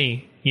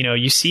 McKennie,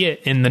 you see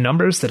it in the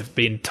numbers that have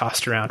been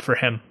tossed around for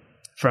him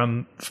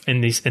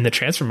in the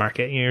transfer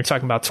market. You're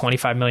talking about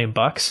 $25 million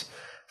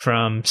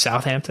from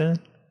Southampton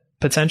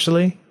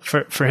potentially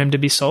for him to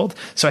be sold.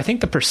 So I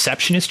think the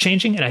perception is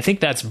changing, and I think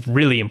that's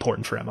really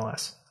important for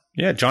MLS.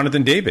 Yeah,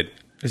 Jonathan David.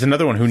 is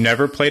another one who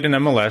never played in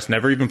MLS,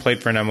 never even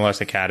played for an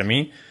MLS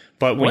academy.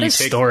 But when what a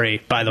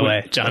story, by the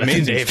way,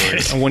 Jonathan David.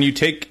 Story. And when you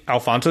take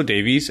Alphonso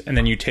Davies and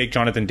then you take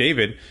Jonathan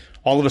David,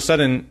 all of a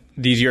sudden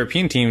these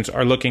European teams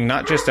are looking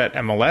not just at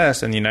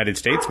MLS and the United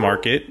States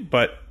market,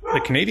 but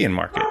the Canadian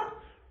market,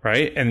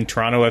 right? And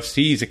Toronto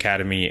FC's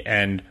academy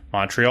and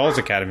Montreal's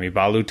academy,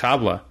 Balu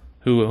Tabla,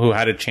 who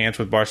had a chance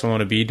with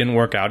Barcelona B, didn't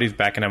work out. He's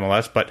back in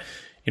MLS, but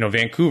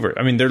Vancouver.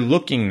 I mean, they're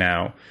looking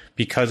now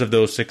because of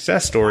those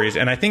success stories.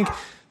 And I think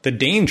the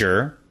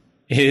danger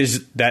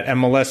is that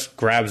MLS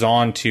grabs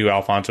on to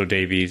Alphonso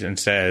Davies and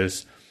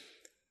says,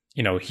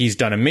 he's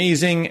done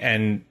amazing,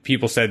 and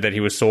people said that he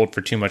was sold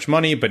for too much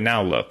money, but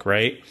now look,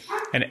 right?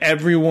 And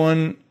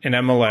everyone in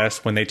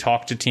MLS, when they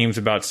talk to teams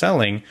about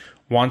selling,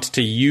 wants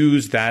to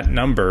use that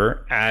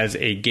number as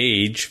a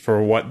gauge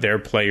for what their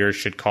players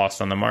should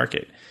cost on the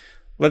market.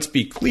 Let's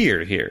be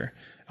clear here.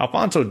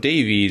 Alphonso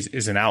Davies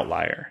is an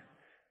outlier.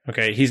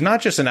 Okay, he's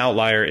not just an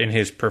outlier in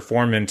his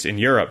performance in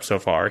Europe so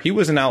far. He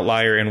was an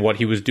outlier in what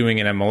he was doing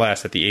in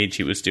MLS at the age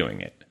he was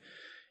doing it.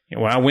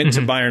 When I went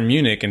to Bayern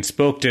Munich and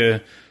spoke to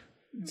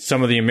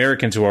some of the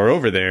Americans who are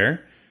over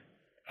there,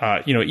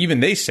 even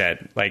they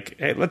said, like,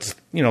 hey,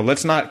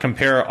 let's not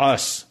compare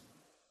us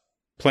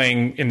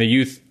playing in the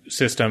youth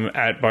system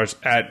at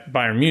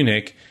Bayern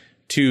Munich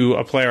to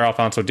a player,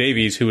 Alphonso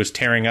Davies, who was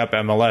tearing up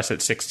MLS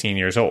at 16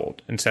 years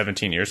old and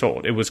 17 years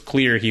old. It was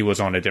clear he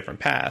was on a different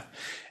path.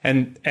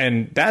 And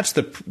that's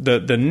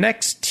the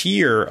next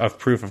tier of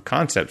proof of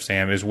concept,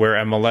 Sam, is where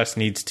MLS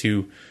needs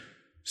to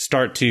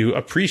start to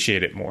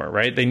appreciate it more,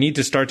 right? They need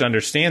to start to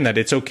understand that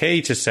it's okay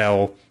to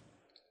sell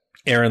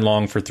Aaron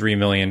Long for $3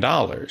 million.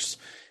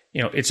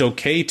 It's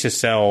okay to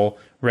sell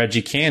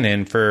Reggie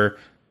Cannon for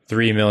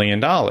 $3 million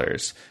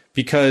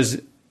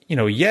because,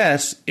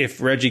 yes,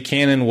 if Reggie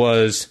Cannon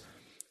was,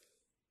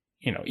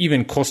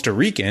 even Costa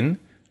Rican,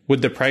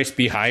 would the price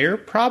be higher?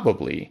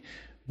 Probably.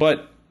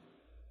 But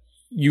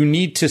you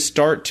need to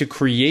start to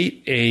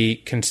create a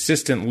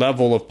consistent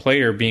level of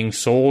player being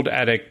sold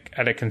at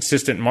a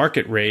consistent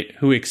market rate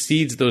who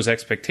exceeds those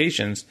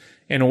expectations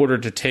in order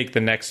to take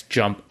the next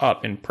jump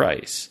up in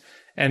price.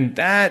 And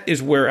that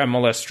is where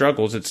MLS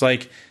struggles. It's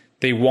like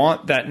they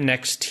want that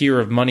next tier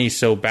of money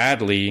so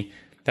badly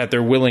that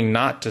they're willing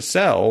not to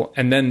sell,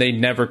 and then they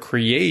never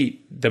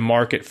create the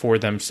market for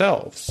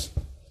themselves.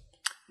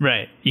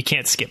 Right. You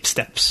can't skip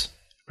steps,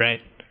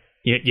 right?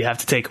 You have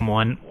to take them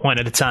one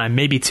at a time,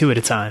 maybe two at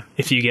a time,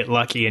 if you get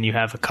lucky and you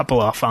have a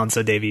couple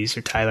Alphonso Davies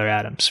or Tyler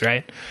Adams,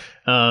 right?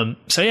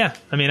 So, yeah,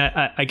 I mean,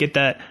 I get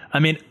that. I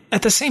mean,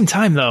 at the same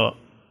time, though,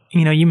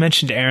 you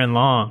mentioned Aaron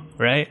Long,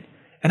 right?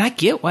 And I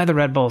get why the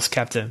Red Bulls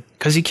kept him,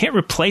 because you can't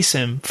replace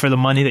him for the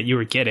money that you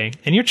were getting,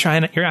 and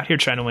you're out here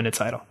trying to win a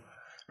title,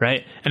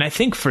 right? And I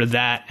think for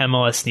that,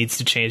 MLS needs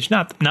to change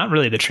not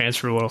really the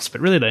transfer rules, but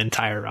really the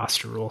entire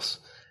roster rules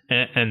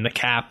and the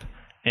cap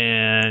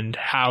and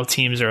how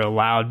teams are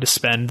allowed to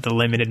spend the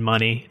limited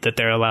money that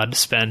they're allowed to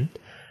spend.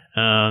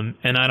 And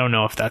I don't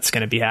know if that's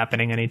going to be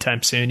happening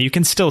anytime soon. You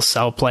can still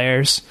sell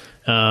players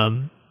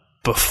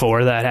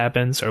before that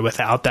happens or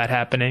without that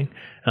happening,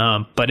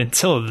 but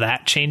until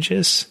that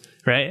changes,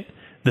 right,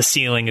 the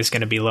ceiling is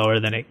going to be lower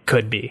than it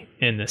could be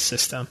in this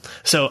system.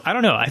 So I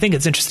don't know. I think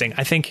it's interesting.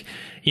 I think,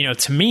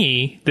 to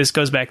me, this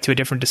goes back to a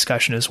different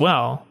discussion as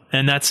well,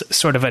 and that's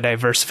sort of a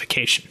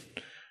diversification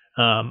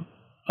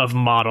of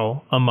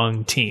model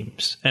among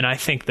teams. And I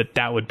think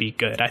that would be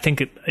good. I think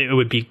it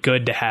would be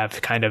good to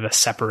have kind of a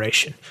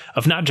separation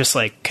of not just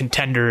like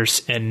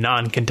contenders and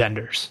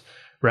non-contenders,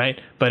 right?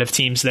 But of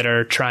teams that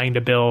are trying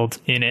to build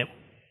in it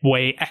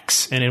way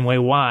X and in way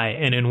Y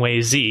and in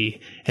way Z,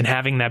 and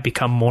having that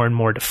become more and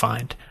more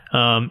defined.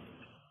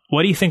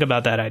 What do you think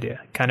about that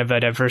idea? Kind of a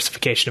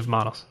diversification of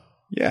models.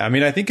 Yeah, I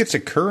mean, I think it's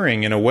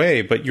occurring in a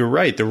way, but you're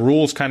right. The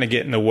rules kind of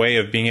get in the way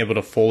of being able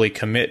to fully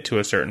commit to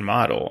a certain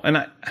model. And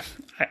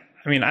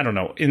I mean, I don't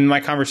know. In my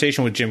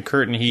conversation with Jim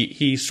Curtin,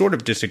 he sort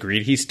of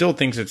disagreed. He still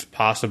thinks it's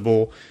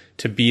possible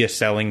to be a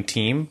selling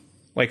team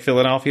like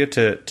Philadelphia,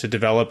 to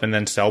develop and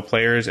then sell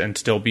players and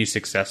still be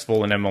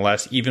successful in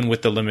MLS, even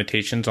with the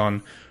limitations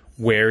on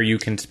where you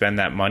can spend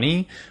that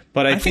money.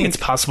 But I think it's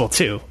possible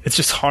too. It's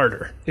just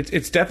harder.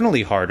 It's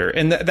definitely harder.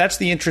 And that's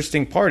the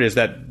interesting part, is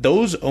that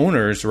those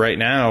owners right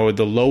now are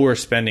the lower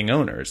spending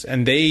owners,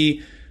 and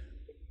they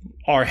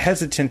are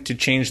hesitant to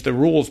change the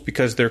rules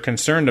because they're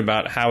concerned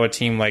about how a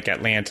team like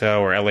Atlanta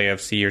or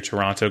LAFC or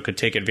Toronto could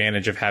take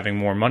advantage of having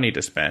more money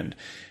to spend.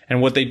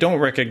 And what they don't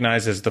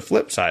recognize is the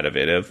flip side of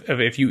it.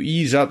 If you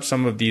ease up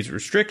some of these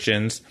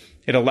restrictions,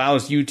 it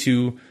allows you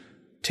to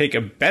take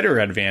a better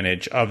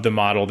advantage of the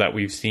model that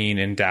we've seen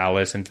in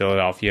Dallas and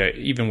Philadelphia,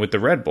 even with the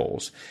Red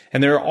Bulls.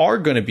 And there are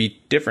going to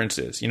be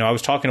differences. I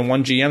was talking to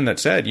one GM that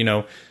said,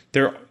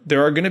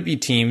 there are going to be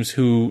teams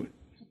who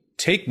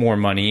take more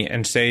money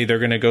and say they're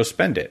going to go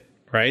spend it,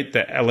 right?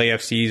 The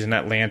LAFCs and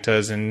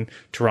Atlantas and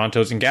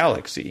Torontos and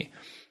Galaxy.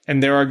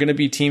 And there are going to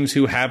be teams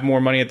who have more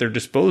money at their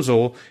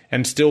disposal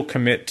and still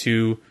commit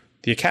to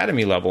the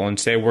academy level and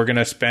say, we're going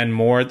to spend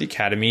more at the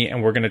academy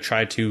and we're going to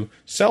try to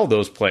sell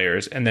those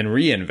players and then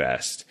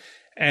reinvest.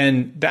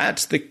 And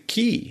that's the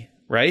key,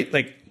 right?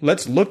 Like,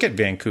 let's look at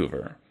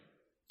Vancouver.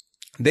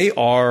 They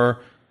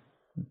are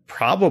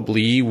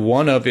probably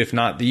one of, if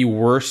not the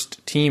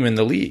worst team in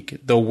the league,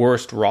 the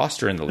worst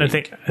roster in the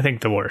league. I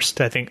think the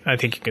worst. I think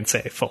you can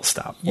say full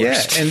stop.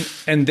 Worst. Yeah,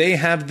 and they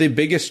have the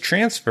biggest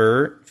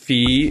transfer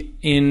fee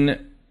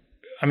in.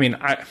 I mean,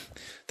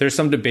 there's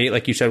some debate,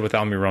 like you said, with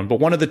Almiron, but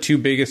one of the two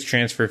biggest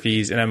transfer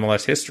fees in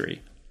MLS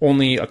history,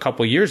 only a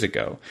couple years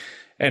ago.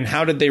 And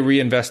how did they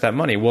reinvest that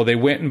money? Well, they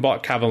went and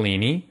bought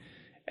Cavallini,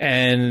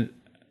 and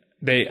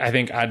I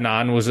think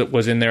Adnan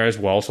was in there as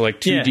well. So like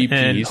two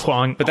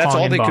DPs, but that's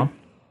all they could.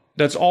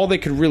 That's all they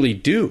could really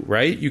do,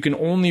 right? You can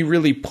only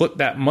really put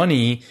that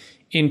money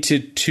into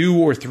 2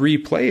 or 3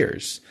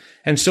 players.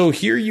 And so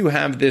here you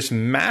have this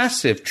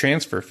massive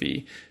transfer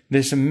fee,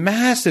 this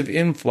massive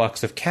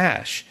influx of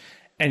cash,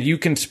 and you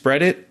can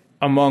spread it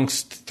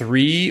amongst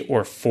 3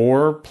 or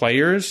 4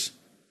 players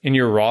in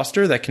your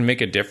roster that can make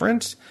a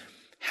difference.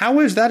 How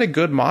is that a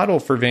good model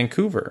for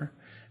Vancouver?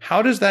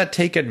 How does that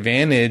take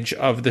advantage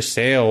of the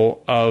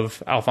sale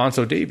of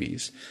Alphonso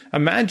Davies?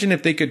 Imagine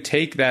if they could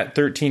take that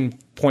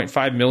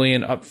 $13.5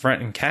 million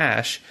upfront in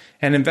cash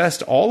and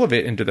invest all of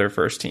it into their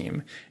first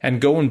team and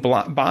go and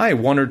buy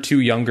 1 or 2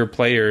 younger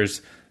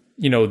players,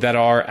 that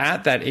are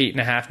at that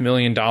 $8.5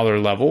 million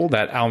level,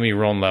 that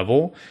Almiron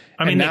level.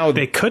 I mean, now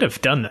they could have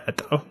done that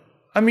though.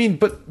 I mean,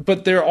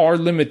 but there are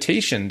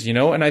limitations,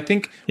 and I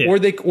think, or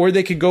they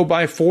could go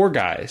buy 4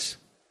 guys,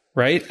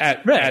 right?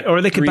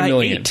 Or they could buy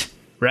million. 8.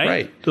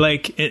 Right?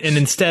 Like, and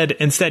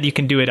instead you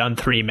can do it on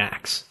 3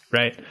 max,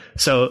 right?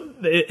 So,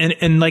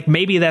 and like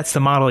maybe that's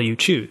the model you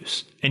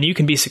choose, and you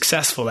can be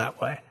successful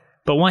that way.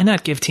 But why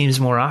not give teams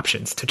more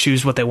options to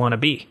choose what they want to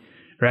be,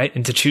 right?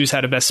 And to choose how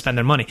to best spend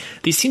their money.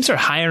 These teams are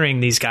hiring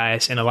these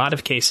guys in a lot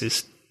of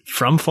cases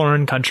from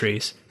foreign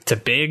countries to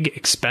big,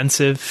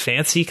 expensive,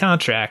 fancy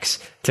contracts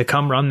to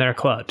come run their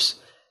clubs,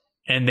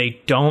 and they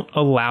don't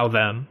allow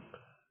them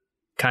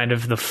kind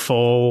of the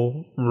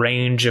full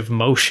range of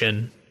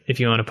motion, if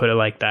you want to put it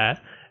like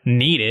that,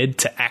 needed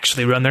to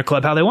actually run their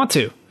club how they want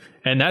to.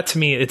 And that to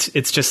me,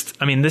 it's just,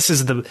 I mean, this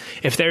is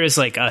if there is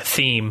like a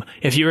theme,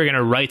 if you were going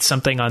to write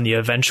something on the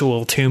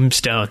eventual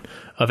tombstone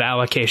of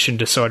allocation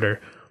disorder,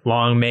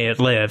 long may it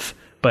live.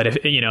 But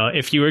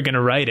if you were going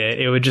to write it,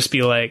 it would just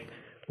be like,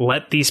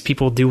 let these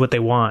people do what they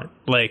want.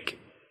 Like,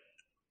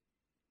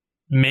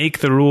 make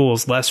the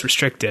rules less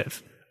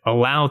restrictive,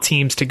 allow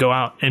teams to go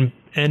out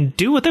and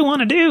do what they want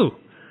to do.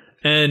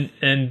 And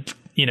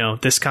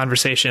this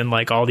conversation,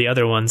 like all the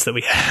other ones that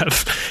we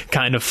have,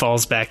 kind of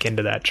falls back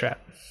into that trap.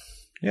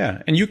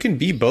 Yeah, and you can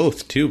be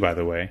both too, by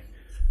the way.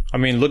 I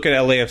mean, look at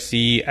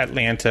LAFC,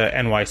 Atlanta,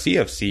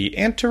 NYCFC,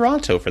 and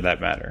Toronto for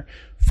that matter.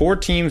 4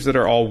 teams that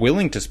are all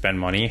willing to spend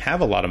money, have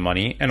a lot of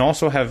money, and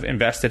also have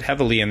invested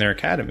heavily in their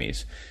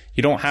academies.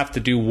 You don't have to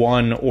do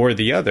one or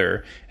the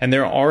other, and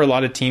there are a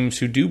lot of teams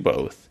who do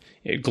both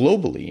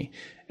globally.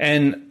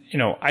 And,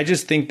 I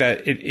just think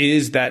that it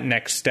is that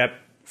next step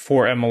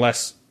for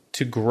MLS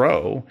to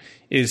grow,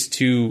 is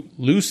to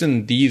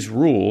loosen these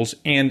rules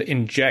and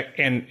inject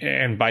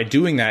and by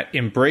doing that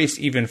embrace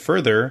even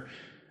further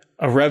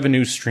a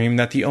revenue stream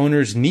that the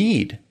owners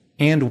need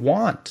and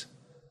want,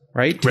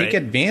 right? Take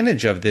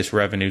advantage of this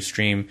revenue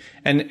stream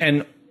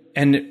and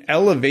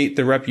elevate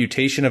the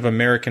reputation of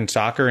American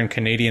soccer and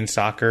Canadian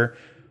soccer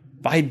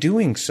by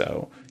doing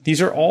so. These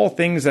are all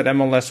things that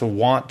MLS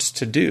wants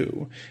to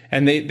do.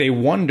 And they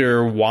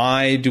wonder,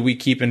 why do we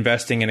keep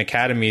investing in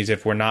academies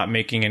if we're not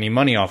making any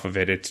money off of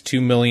it? It's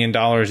 $2 million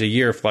a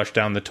year flushed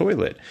down the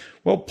toilet.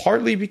 Well,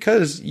 partly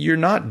because you're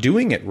not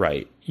doing it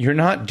right. You're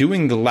not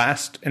doing the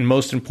last and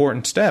most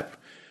important step,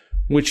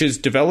 which is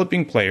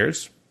developing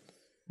players,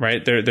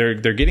 right? They're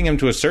getting them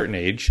to a certain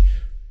age,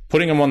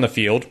 putting them on the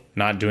field,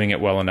 not doing it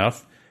well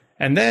enough,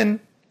 and then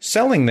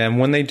selling them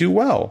when they do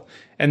well.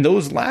 And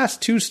those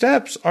last 2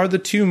 steps are the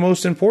 2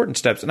 most important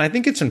steps. And I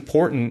think it's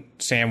important,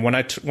 Sam,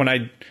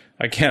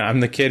 again,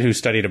 I'm the kid who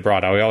studied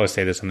abroad. I always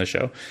say this on the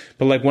show.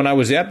 But like when I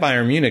was at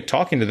Bayern Munich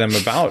talking to them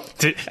about...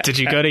 Did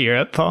you go to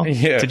Europe, Paul?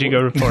 Yeah. Did you go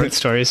report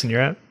stories in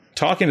Europe?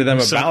 Talking to them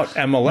about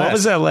MLS. What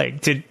was that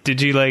like?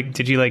 Did you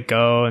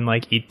go and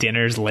like eat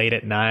dinners late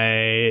at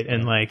night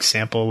and like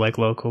sample like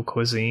local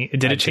cuisine?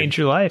 Did it change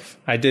your life?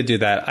 I did do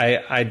that.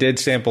 I did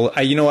sample.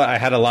 You know what? I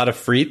had a lot of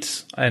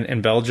frites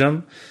in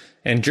Belgium.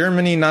 In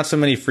Germany, not so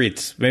many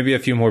frites. Maybe a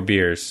few more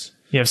beers.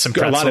 You have some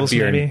pretzels, a lot of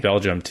beer maybe? In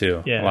Belgium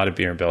too. Yeah. A lot of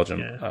beer in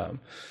Belgium.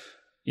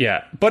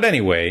 Yeah. But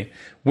anyway,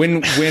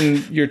 when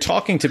you're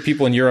talking to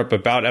people in Europe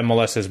about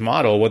MLS's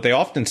model, what they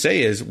often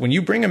say is, when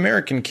you bring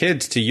American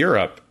kids to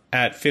Europe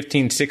at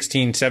 15,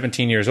 16,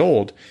 17 years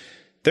old,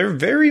 they're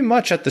very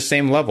much at the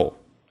same level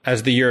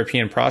as the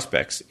European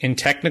prospects in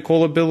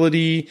technical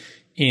ability,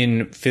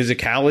 in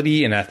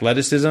physicality and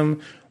athleticism.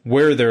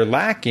 Where they're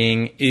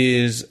lacking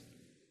is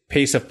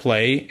pace of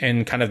play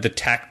and kind of the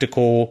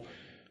tactical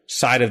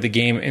side of the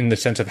game, in the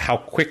sense of how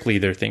quickly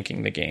they're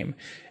thinking the game.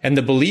 And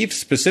the belief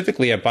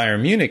specifically at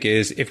Bayern Munich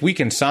is, if we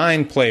can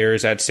sign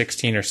players at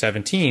 16 or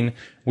 17,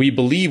 we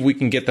believe we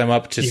can get them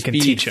up to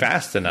speed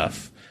fast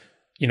enough.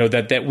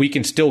 that we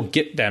can still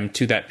get them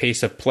to that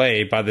pace of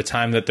play by the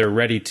time that they're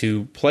ready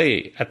to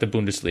play at the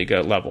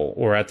Bundesliga level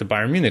or at the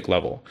Bayern Munich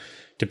level,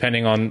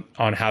 depending on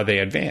how they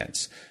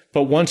advance.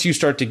 But once you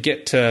start to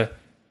get to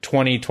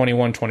 20,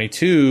 21,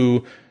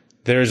 22,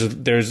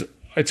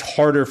 it's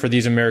harder for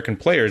these American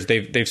players.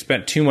 They've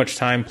spent too much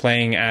time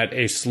playing at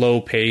a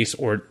slow pace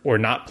or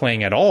not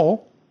playing at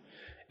all.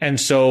 And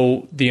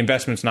so the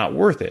investment's not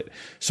worth it.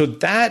 So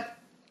that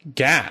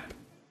gap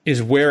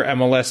is where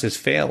MLS is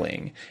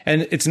failing.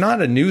 And it's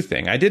not a new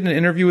thing. I did an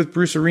interview with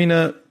Bruce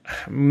Arena,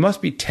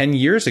 must be 10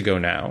 years ago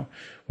now,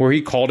 where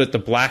he called it the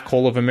black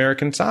hole of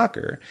American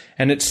soccer.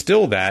 And it's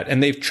still that.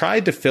 And they've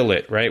tried to fill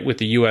it, right, with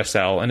the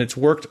USL, and it's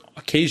worked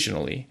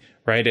occasionally,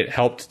 right? It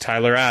helped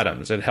Tyler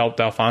Adams. It helped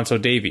Alphonso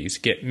Davies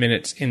get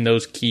minutes in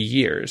those key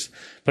years.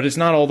 But it's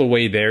not all the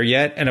way there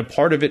yet. And a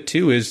part of it,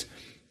 too, is,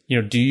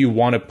 do you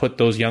want to put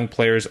those young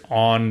players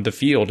on the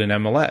field in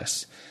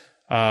MLS?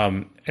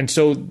 And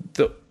so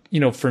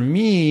for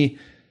me,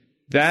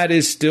 that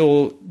is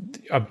still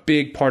a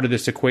big part of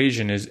this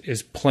equation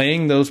is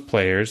playing those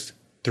players,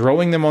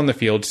 throwing them on the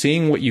field,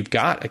 seeing what you've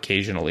got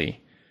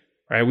occasionally,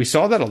 right? We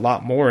saw that a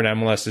lot more in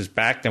MLS's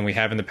back than we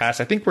have in the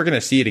past. I think we're going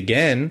to see it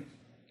again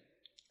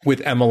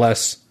with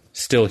MLS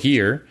still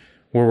here,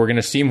 where we're going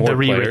to see more the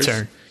players.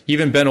 Return.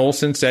 Even Ben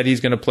Olsen said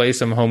he's going to play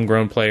some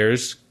homegrown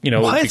players,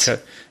 What?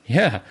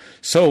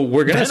 So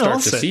we're going to start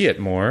Olsen. to see it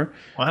more.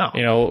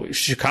 Wow.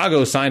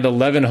 Chicago signed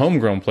 11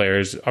 homegrown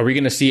players. Are we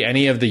going to see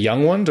any of the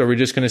young ones, or are we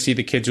just going to see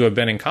the kids who have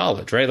been in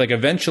college, right? Like,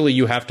 eventually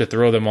you have to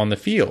throw them on the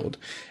field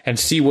and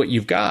see what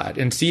you've got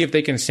and see if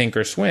they can sink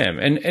or swim.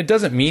 And it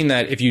doesn't mean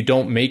that if you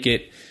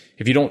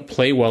don't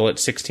play well at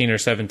 16 or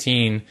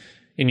 17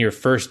 in your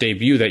first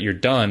debut that you're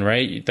done,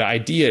 right? The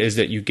idea is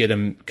that you get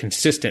them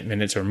consistent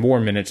minutes or more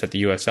minutes at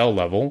the USL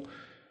level.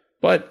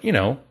 But,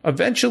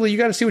 eventually you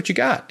got to see what you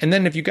got. And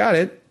then if you got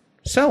it,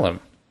 sell them.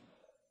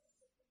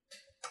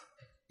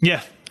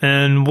 Yeah,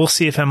 and we'll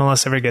see if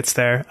MLS ever gets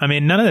there. I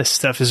mean, none of this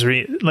stuff is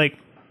they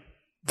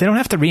don't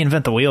have to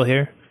reinvent the wheel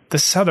here.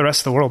 This is how the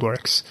rest of the world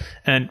works.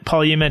 And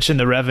Paul, you mentioned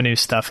the revenue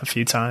stuff a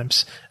few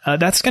times.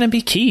 That's going to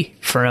be key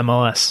for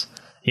MLS.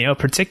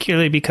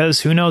 Particularly because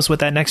who knows what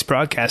that next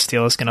broadcast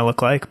deal is going to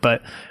look like.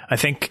 But I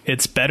think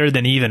it's better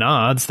than even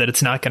odds that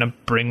it's not going to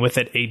bring with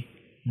it a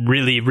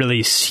really,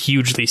 really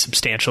hugely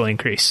substantial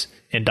increase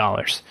in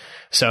dollars.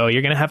 So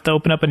you're going to have to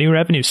open up a new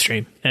revenue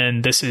stream.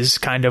 And this is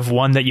kind of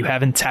one that you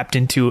haven't tapped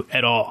into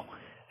at all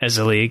as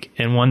a league,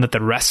 and one that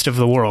the rest of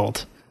the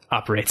world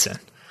operates in.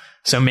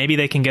 So maybe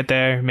they can get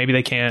there, maybe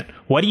they can't.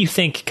 What do you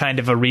think kind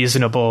of a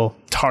reasonable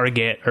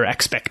target or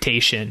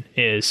expectation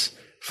is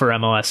for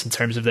MLS in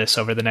terms of this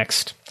over the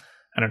next,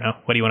 I don't know,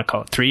 what do you want to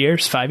call it, 3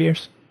 years, 5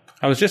 years?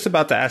 I was just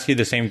about to ask you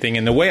the same thing.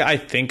 And the way I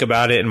think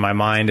about it in my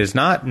mind is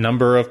not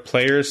number of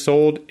players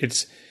sold.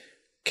 It's,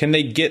 can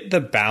they get the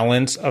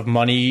balance of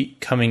money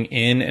coming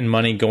in and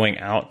money going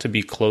out to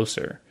be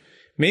closer?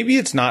 Maybe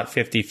it's not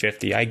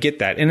 50-50. I get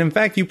that. And in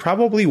fact, you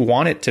probably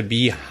want it to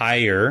be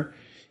higher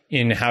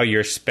in how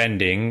you're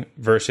spending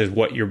versus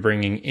what you're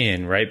bringing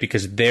in, right?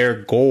 Because their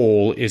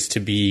goal is to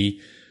be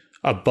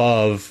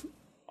above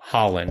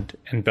Holland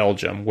and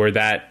Belgium, where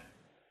that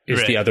is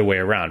right. The other way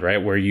around,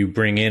 right? Where you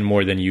bring in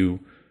more than you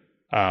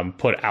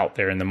put out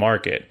there in the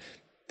market.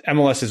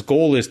 MLS's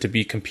goal is to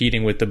be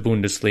competing with the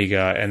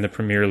Bundesliga and the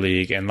Premier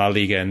League and La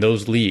Liga and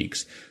those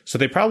leagues. So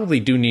they probably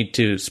do need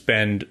to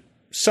spend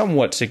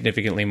somewhat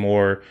significantly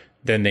more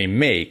than they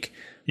make.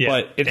 Yeah.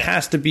 But it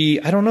has to be,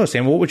 I don't know,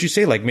 Sam, what would you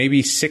say? Like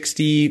maybe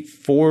 60-40,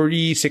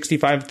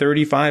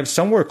 65-35,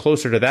 somewhere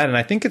closer to that. And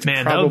I think it's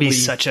probably... that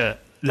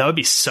would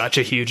be such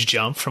a huge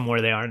jump from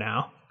where they are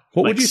now.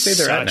 What would you say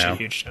they're at now? Such a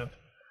huge jump.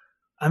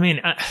 I mean,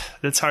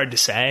 that's hard to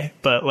say,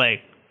 but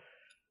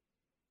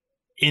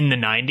in the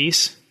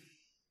 90s,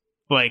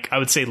 I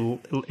would say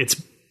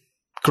it's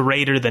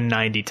greater than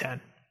 90-10.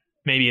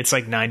 Maybe it's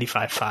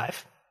 95-5.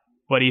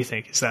 What do you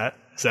think? Is that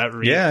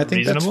reasonable? Yeah, I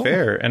think that's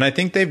fair. And I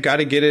think they've got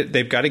to get it.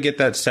 They've got to get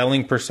that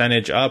selling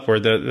percentage up, or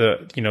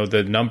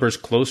the numbers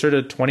closer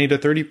to 20 to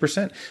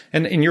 30%.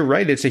 And you're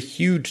right, it's a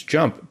huge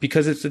jump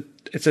because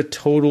it's a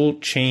total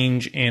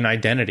change in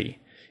identity.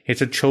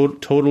 It's a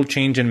total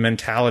change in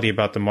mentality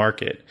about the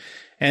market.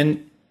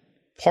 And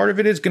part of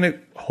it is going to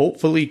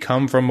hopefully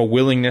come from a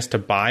willingness to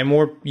buy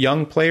more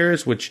young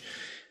players, which,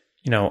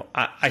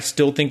 I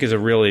still think is a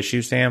real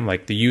issue, Sam.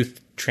 Like the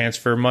youth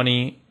transfer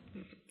money,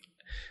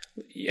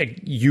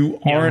 you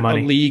aren't a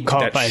league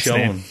that's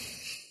shown.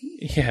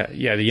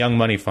 Yeah, the Young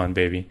Money Fund,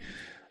 baby.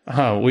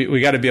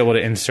 We got to be able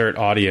to insert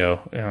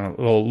audio,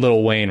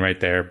 little Wayne right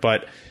there.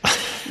 But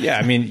yeah,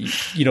 I mean,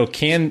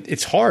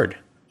 it's hard.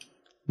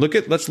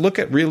 Let's look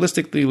at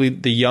realistically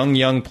the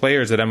young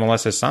players that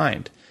MLS has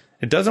signed.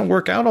 It doesn't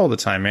work out all the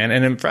time, man.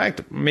 And in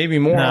fact, maybe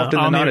more often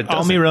than not, it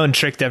doesn't. Almiron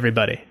tricked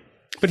everybody.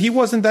 But he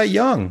wasn't that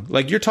young.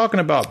 You're talking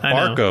about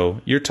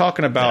Barco. You're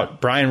talking about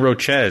Brian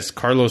Rochez,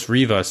 Carlos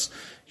Rivas.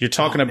 You're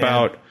talking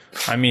about,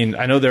 I mean,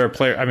 I know there are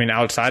players,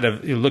 outside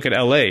of, you look at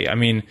LA. I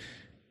mean,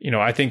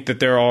 I think that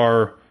there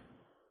are,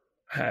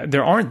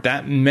 there aren't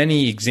that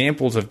many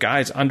examples of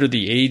guys under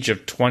the age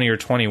of 20 or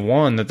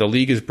 21 that the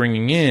league is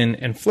bringing in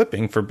and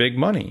flipping for big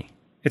money.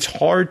 It's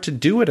hard to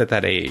do it at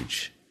that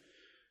age.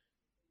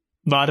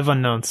 A lot of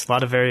unknowns, a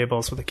lot of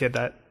variables with a kid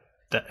at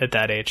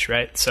that age,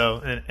 right?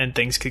 So, and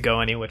things could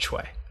go any which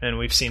way. And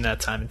we've seen that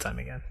time and time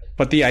again.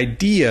 But the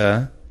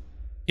idea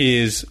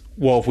is,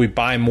 well, if we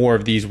buy more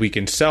of these, we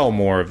can sell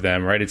more of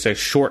them, right? It's a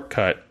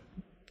shortcut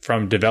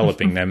from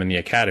developing them in the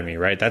academy,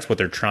 right? That's what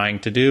they're trying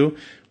to do,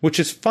 which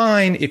is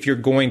fine if you're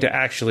going to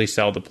actually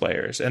sell the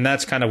players. And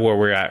that's kind of where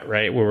we're at,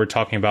 right? Where we're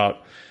talking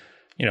about,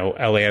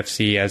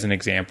 LAFC as an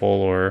example,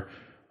 or,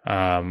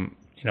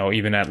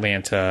 even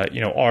Atlanta,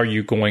 are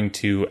you going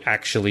to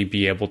actually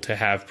be able to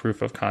have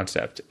proof of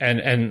concept?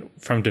 And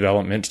from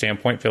development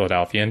standpoint,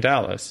 Philadelphia and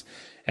Dallas.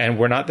 And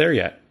we're not there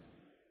yet.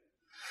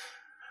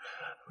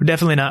 We're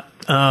definitely not.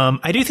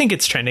 I do think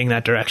it's trending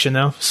that direction,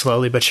 though,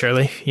 slowly but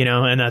surely,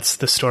 and that's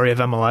the story of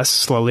MLS,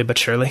 slowly but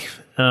surely.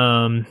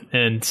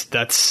 And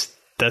that's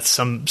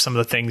some of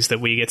the things that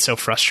we get so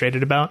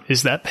frustrated about,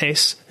 is that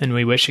pace, and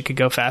we wish it could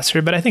go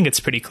faster. But I think it's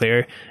pretty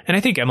clear, and I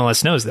think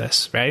MLS knows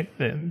this, right?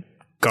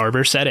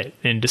 Garber said it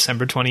in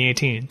December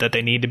 2018, that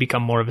they need to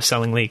become more of a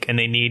selling league, and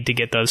they need to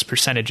get those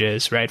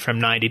percentages, right, from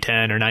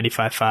 90-10 or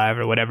 95-5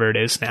 or whatever it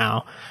is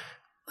now,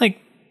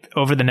 like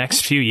over the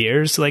next few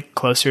years, like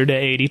closer to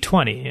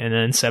 80-20 and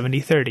then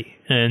 70-30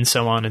 and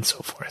so on and so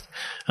forth.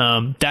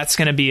 That's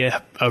going to be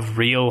a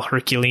real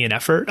Herculean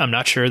effort. I'm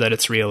not sure that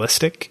it's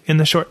realistic in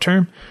the short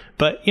term,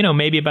 but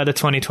maybe by the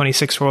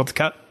 2026 World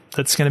Cup,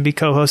 that's going to be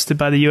co-hosted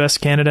by the US,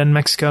 Canada, and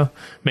Mexico.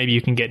 Maybe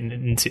you can get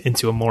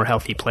into a more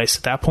healthy place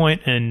at that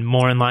point and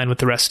more in line with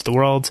the rest of the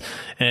world.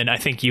 And I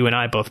think you and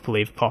I both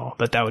believe, Paul,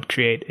 that would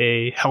create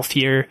a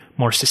healthier,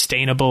 more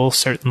sustainable,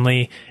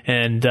 certainly,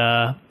 and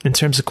in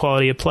terms of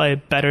quality of play,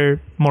 better,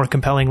 more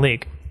compelling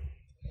league.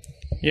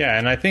 Yeah,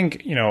 and I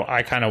think,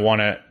 I kind of want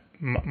to,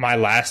 my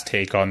last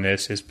take on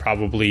this is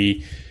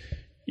probably,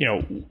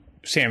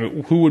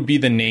 Sam, who would be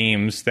the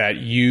names that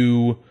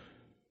you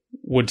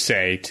would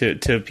say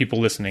to people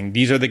listening,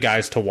 these are the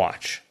guys to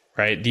watch,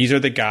 right? These are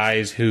the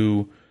guys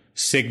who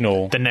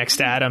signal the next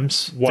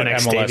Adams, what the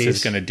next MLS Davies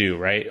is going to do,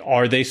 right?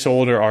 Are they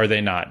sold or are they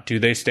not? Do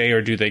they stay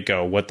or do they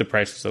go? What the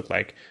prices look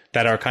like,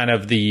 that are kind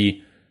of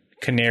the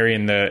canary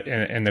in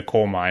the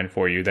coal mine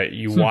for you, that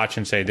you watch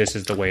and say, this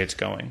is the way it's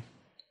going.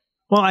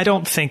 Well, I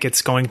don't think there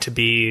is going to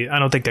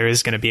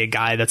be a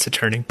guy that's a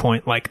turning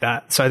point like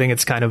that. So I think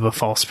it's kind of a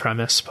false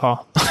premise,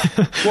 Paul.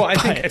 Well, I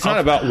think it's not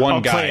about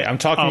one guy. I'm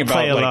talking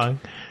about along.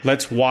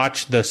 Let's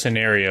watch the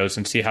scenarios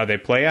and see how they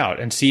play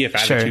out and see if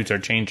attitudes are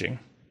changing.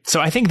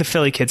 So I think the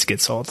Philly kids get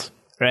sold,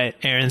 right?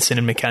 Aronson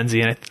and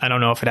McKenzie. And I don't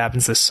know if it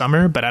happens this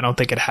summer, but I don't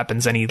think it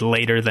happens any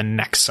later than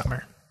next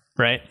summer,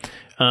 right?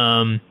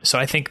 So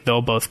I think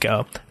they'll both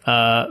go.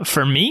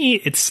 For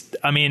me,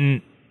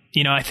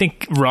 I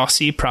think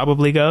Rossi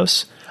probably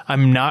goes.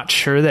 I'm not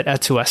sure that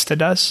Atuesta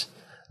does.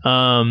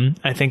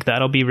 I think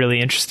that'll be really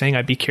interesting.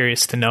 I'd be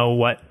curious to know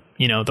what,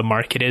 the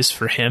market is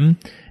for him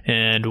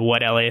and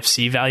what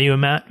LAFC value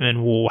him at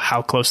and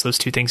how close those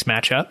two things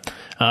match up.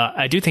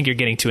 I do think you're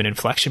getting to an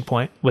inflection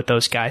point with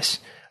those guys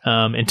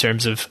in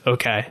terms of,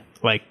 okay,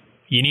 like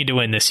you need to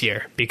win this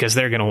year because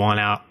they're going to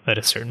want out at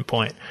a certain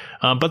point.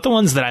 But the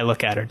ones that I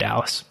look at are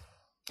Dallas.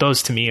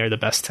 Those to me are the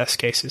best test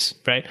cases,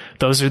 right?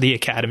 Those are the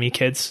academy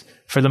kids.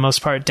 For the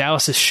most part,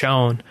 Dallas has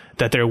shown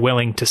that they're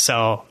willing to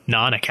sell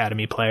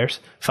non-academy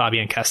players.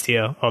 Fabian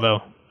Castillo,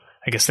 although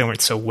I guess they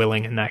weren't so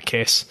willing in that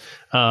case.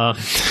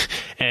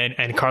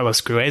 And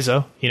Carlos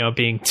Gruezo,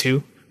 being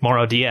two.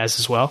 Mauro Diaz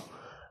as well.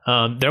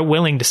 They're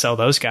willing to sell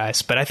those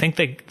guys, but I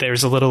think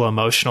there's a little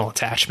emotional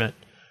attachment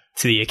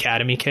to the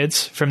academy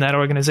kids from that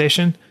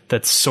organization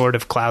that sort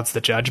of clouds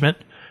the judgment.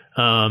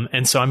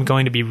 And so I'm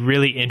going to be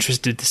really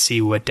interested to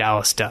see what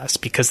Dallas does,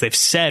 because they've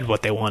said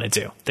what they want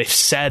to do. They've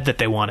said that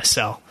they want to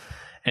sell.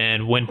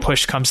 And when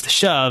push comes to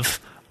shove,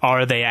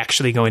 are they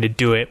actually going to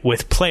do it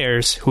with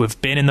players who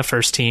have been in the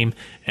first team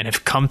and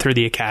have come through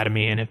the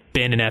academy and have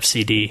been in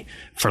FCD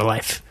for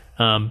life?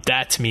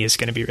 That to me is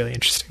going to be really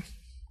interesting.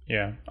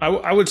 Yeah,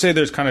 I would say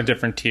there's kind of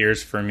different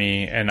tiers for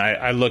me. And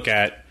I look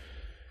at,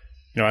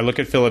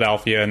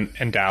 Philadelphia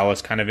and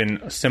Dallas kind of in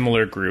a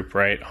similar group,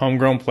 right?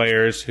 Homegrown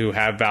players who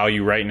have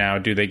value right now,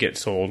 do they get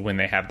sold when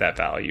they have that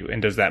value?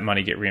 And does that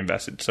money get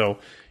reinvested? So,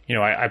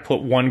 I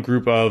put one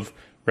group of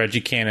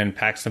Reggie Cannon,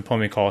 Paxton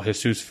Pomykal,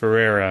 Jesus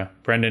Ferreira,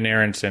 Brendan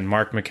Aronson,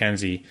 Mark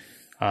McKenzie.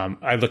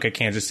 I look at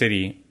Kansas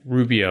City,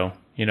 Rubio,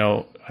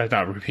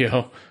 not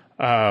Rubio.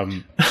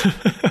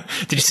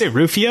 Did you say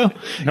Rufio?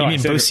 No, you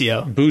mean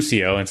Busio.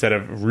 Busio instead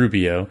of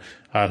Rubio,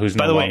 who's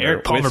by no the way, longer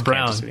Eric Palmer with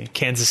Brown,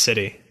 Kansas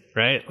City,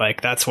 right?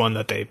 Like that's one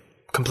that they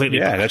completely.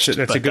 Yeah, that's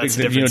a good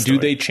example. Do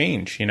they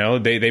change?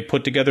 They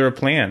put together a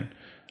plan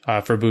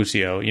for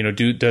Busio.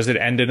 Does it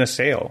end in a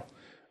sale?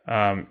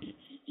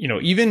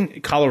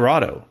 Even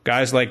Colorado,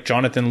 guys like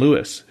Jonathan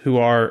Lewis, who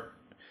are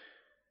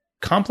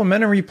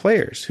complementary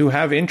players who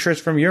have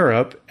interest from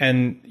Europe,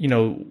 and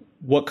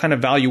what kind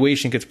of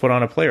valuation gets put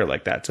on a player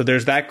like that. So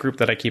there's that group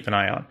that I keep an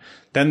eye on.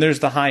 Then there's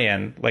the high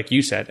end, like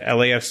you said,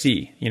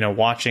 LAFC,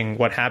 watching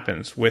what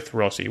happens with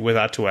Rossi, with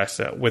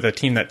Atuesta, with a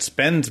team that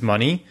spends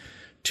money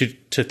to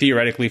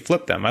theoretically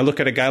flip them. I look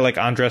at a guy like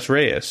Andres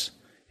Reyes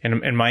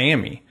in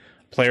Miami,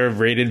 player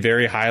rated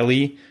very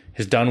highly,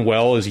 has done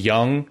well, is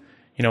young,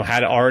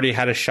 had already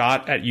had a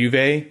shot at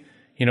Juve.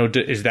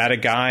 Is that a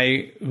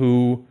guy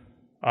who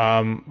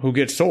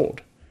gets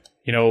sold?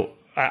 They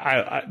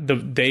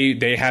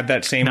had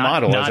that same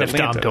model as Atlanta. Not if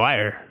Dom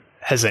Dwyer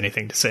has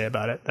anything to say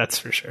about it, that's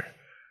for sure.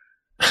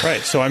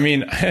 Right. So I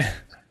mean,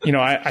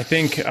 I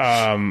think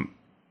I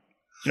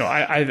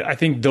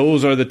think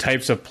those are the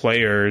types of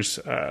players.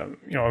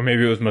 Or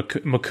maybe it was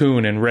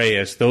McCoon and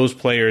Reyes. Those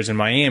players in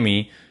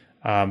Miami,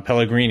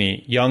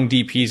 Pellegrini, young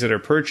DPs that are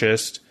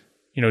purchased.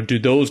 Do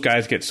those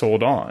guys get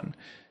sold on?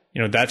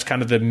 That's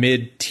kind of the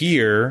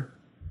mid-tier,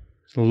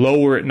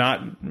 lower,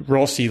 not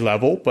Rossi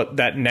level, but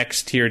that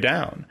next tier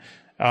down.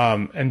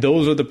 And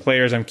those are the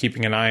players I'm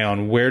keeping an eye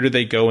on. Where do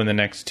they go in the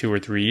next 2 or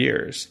 3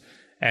 years?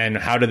 And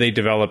how do they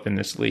develop in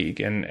this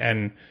league?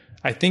 And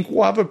I think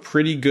we'll have a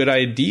pretty good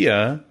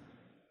idea,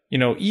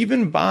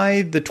 even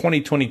by the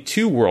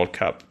 2022 World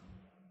Cup,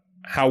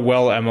 how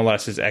well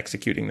MLS is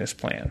executing this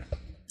plan.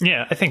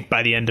 Yeah, I think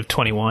by the end of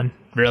 21,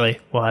 really,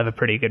 we'll have a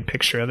pretty good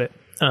picture of it.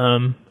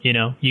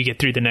 You get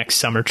through the next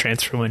summer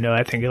transfer window,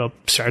 I think it'll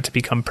start to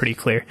become pretty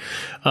clear.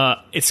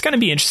 It's going to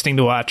be interesting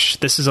to watch.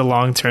 This is a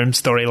long-term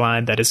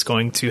storyline that is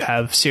going to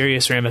have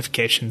serious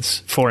ramifications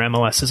for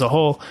MLS as a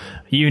whole.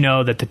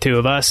 That the two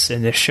of us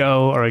in this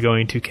show are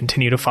going to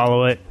continue to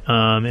follow it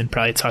and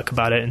probably talk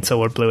about it until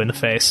we're blue in the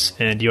face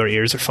and your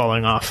ears are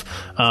falling off.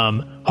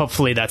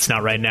 Hopefully that's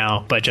not right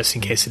now, but just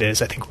in case it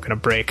is, I think we're going to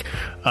break.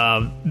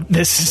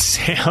 This is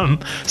Sam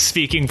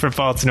speaking for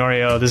Paul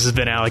Tenorio. This has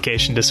been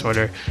Allocation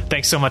Disorder.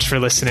 Thanks so much for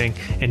listening.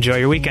 Enjoy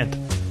your weekend.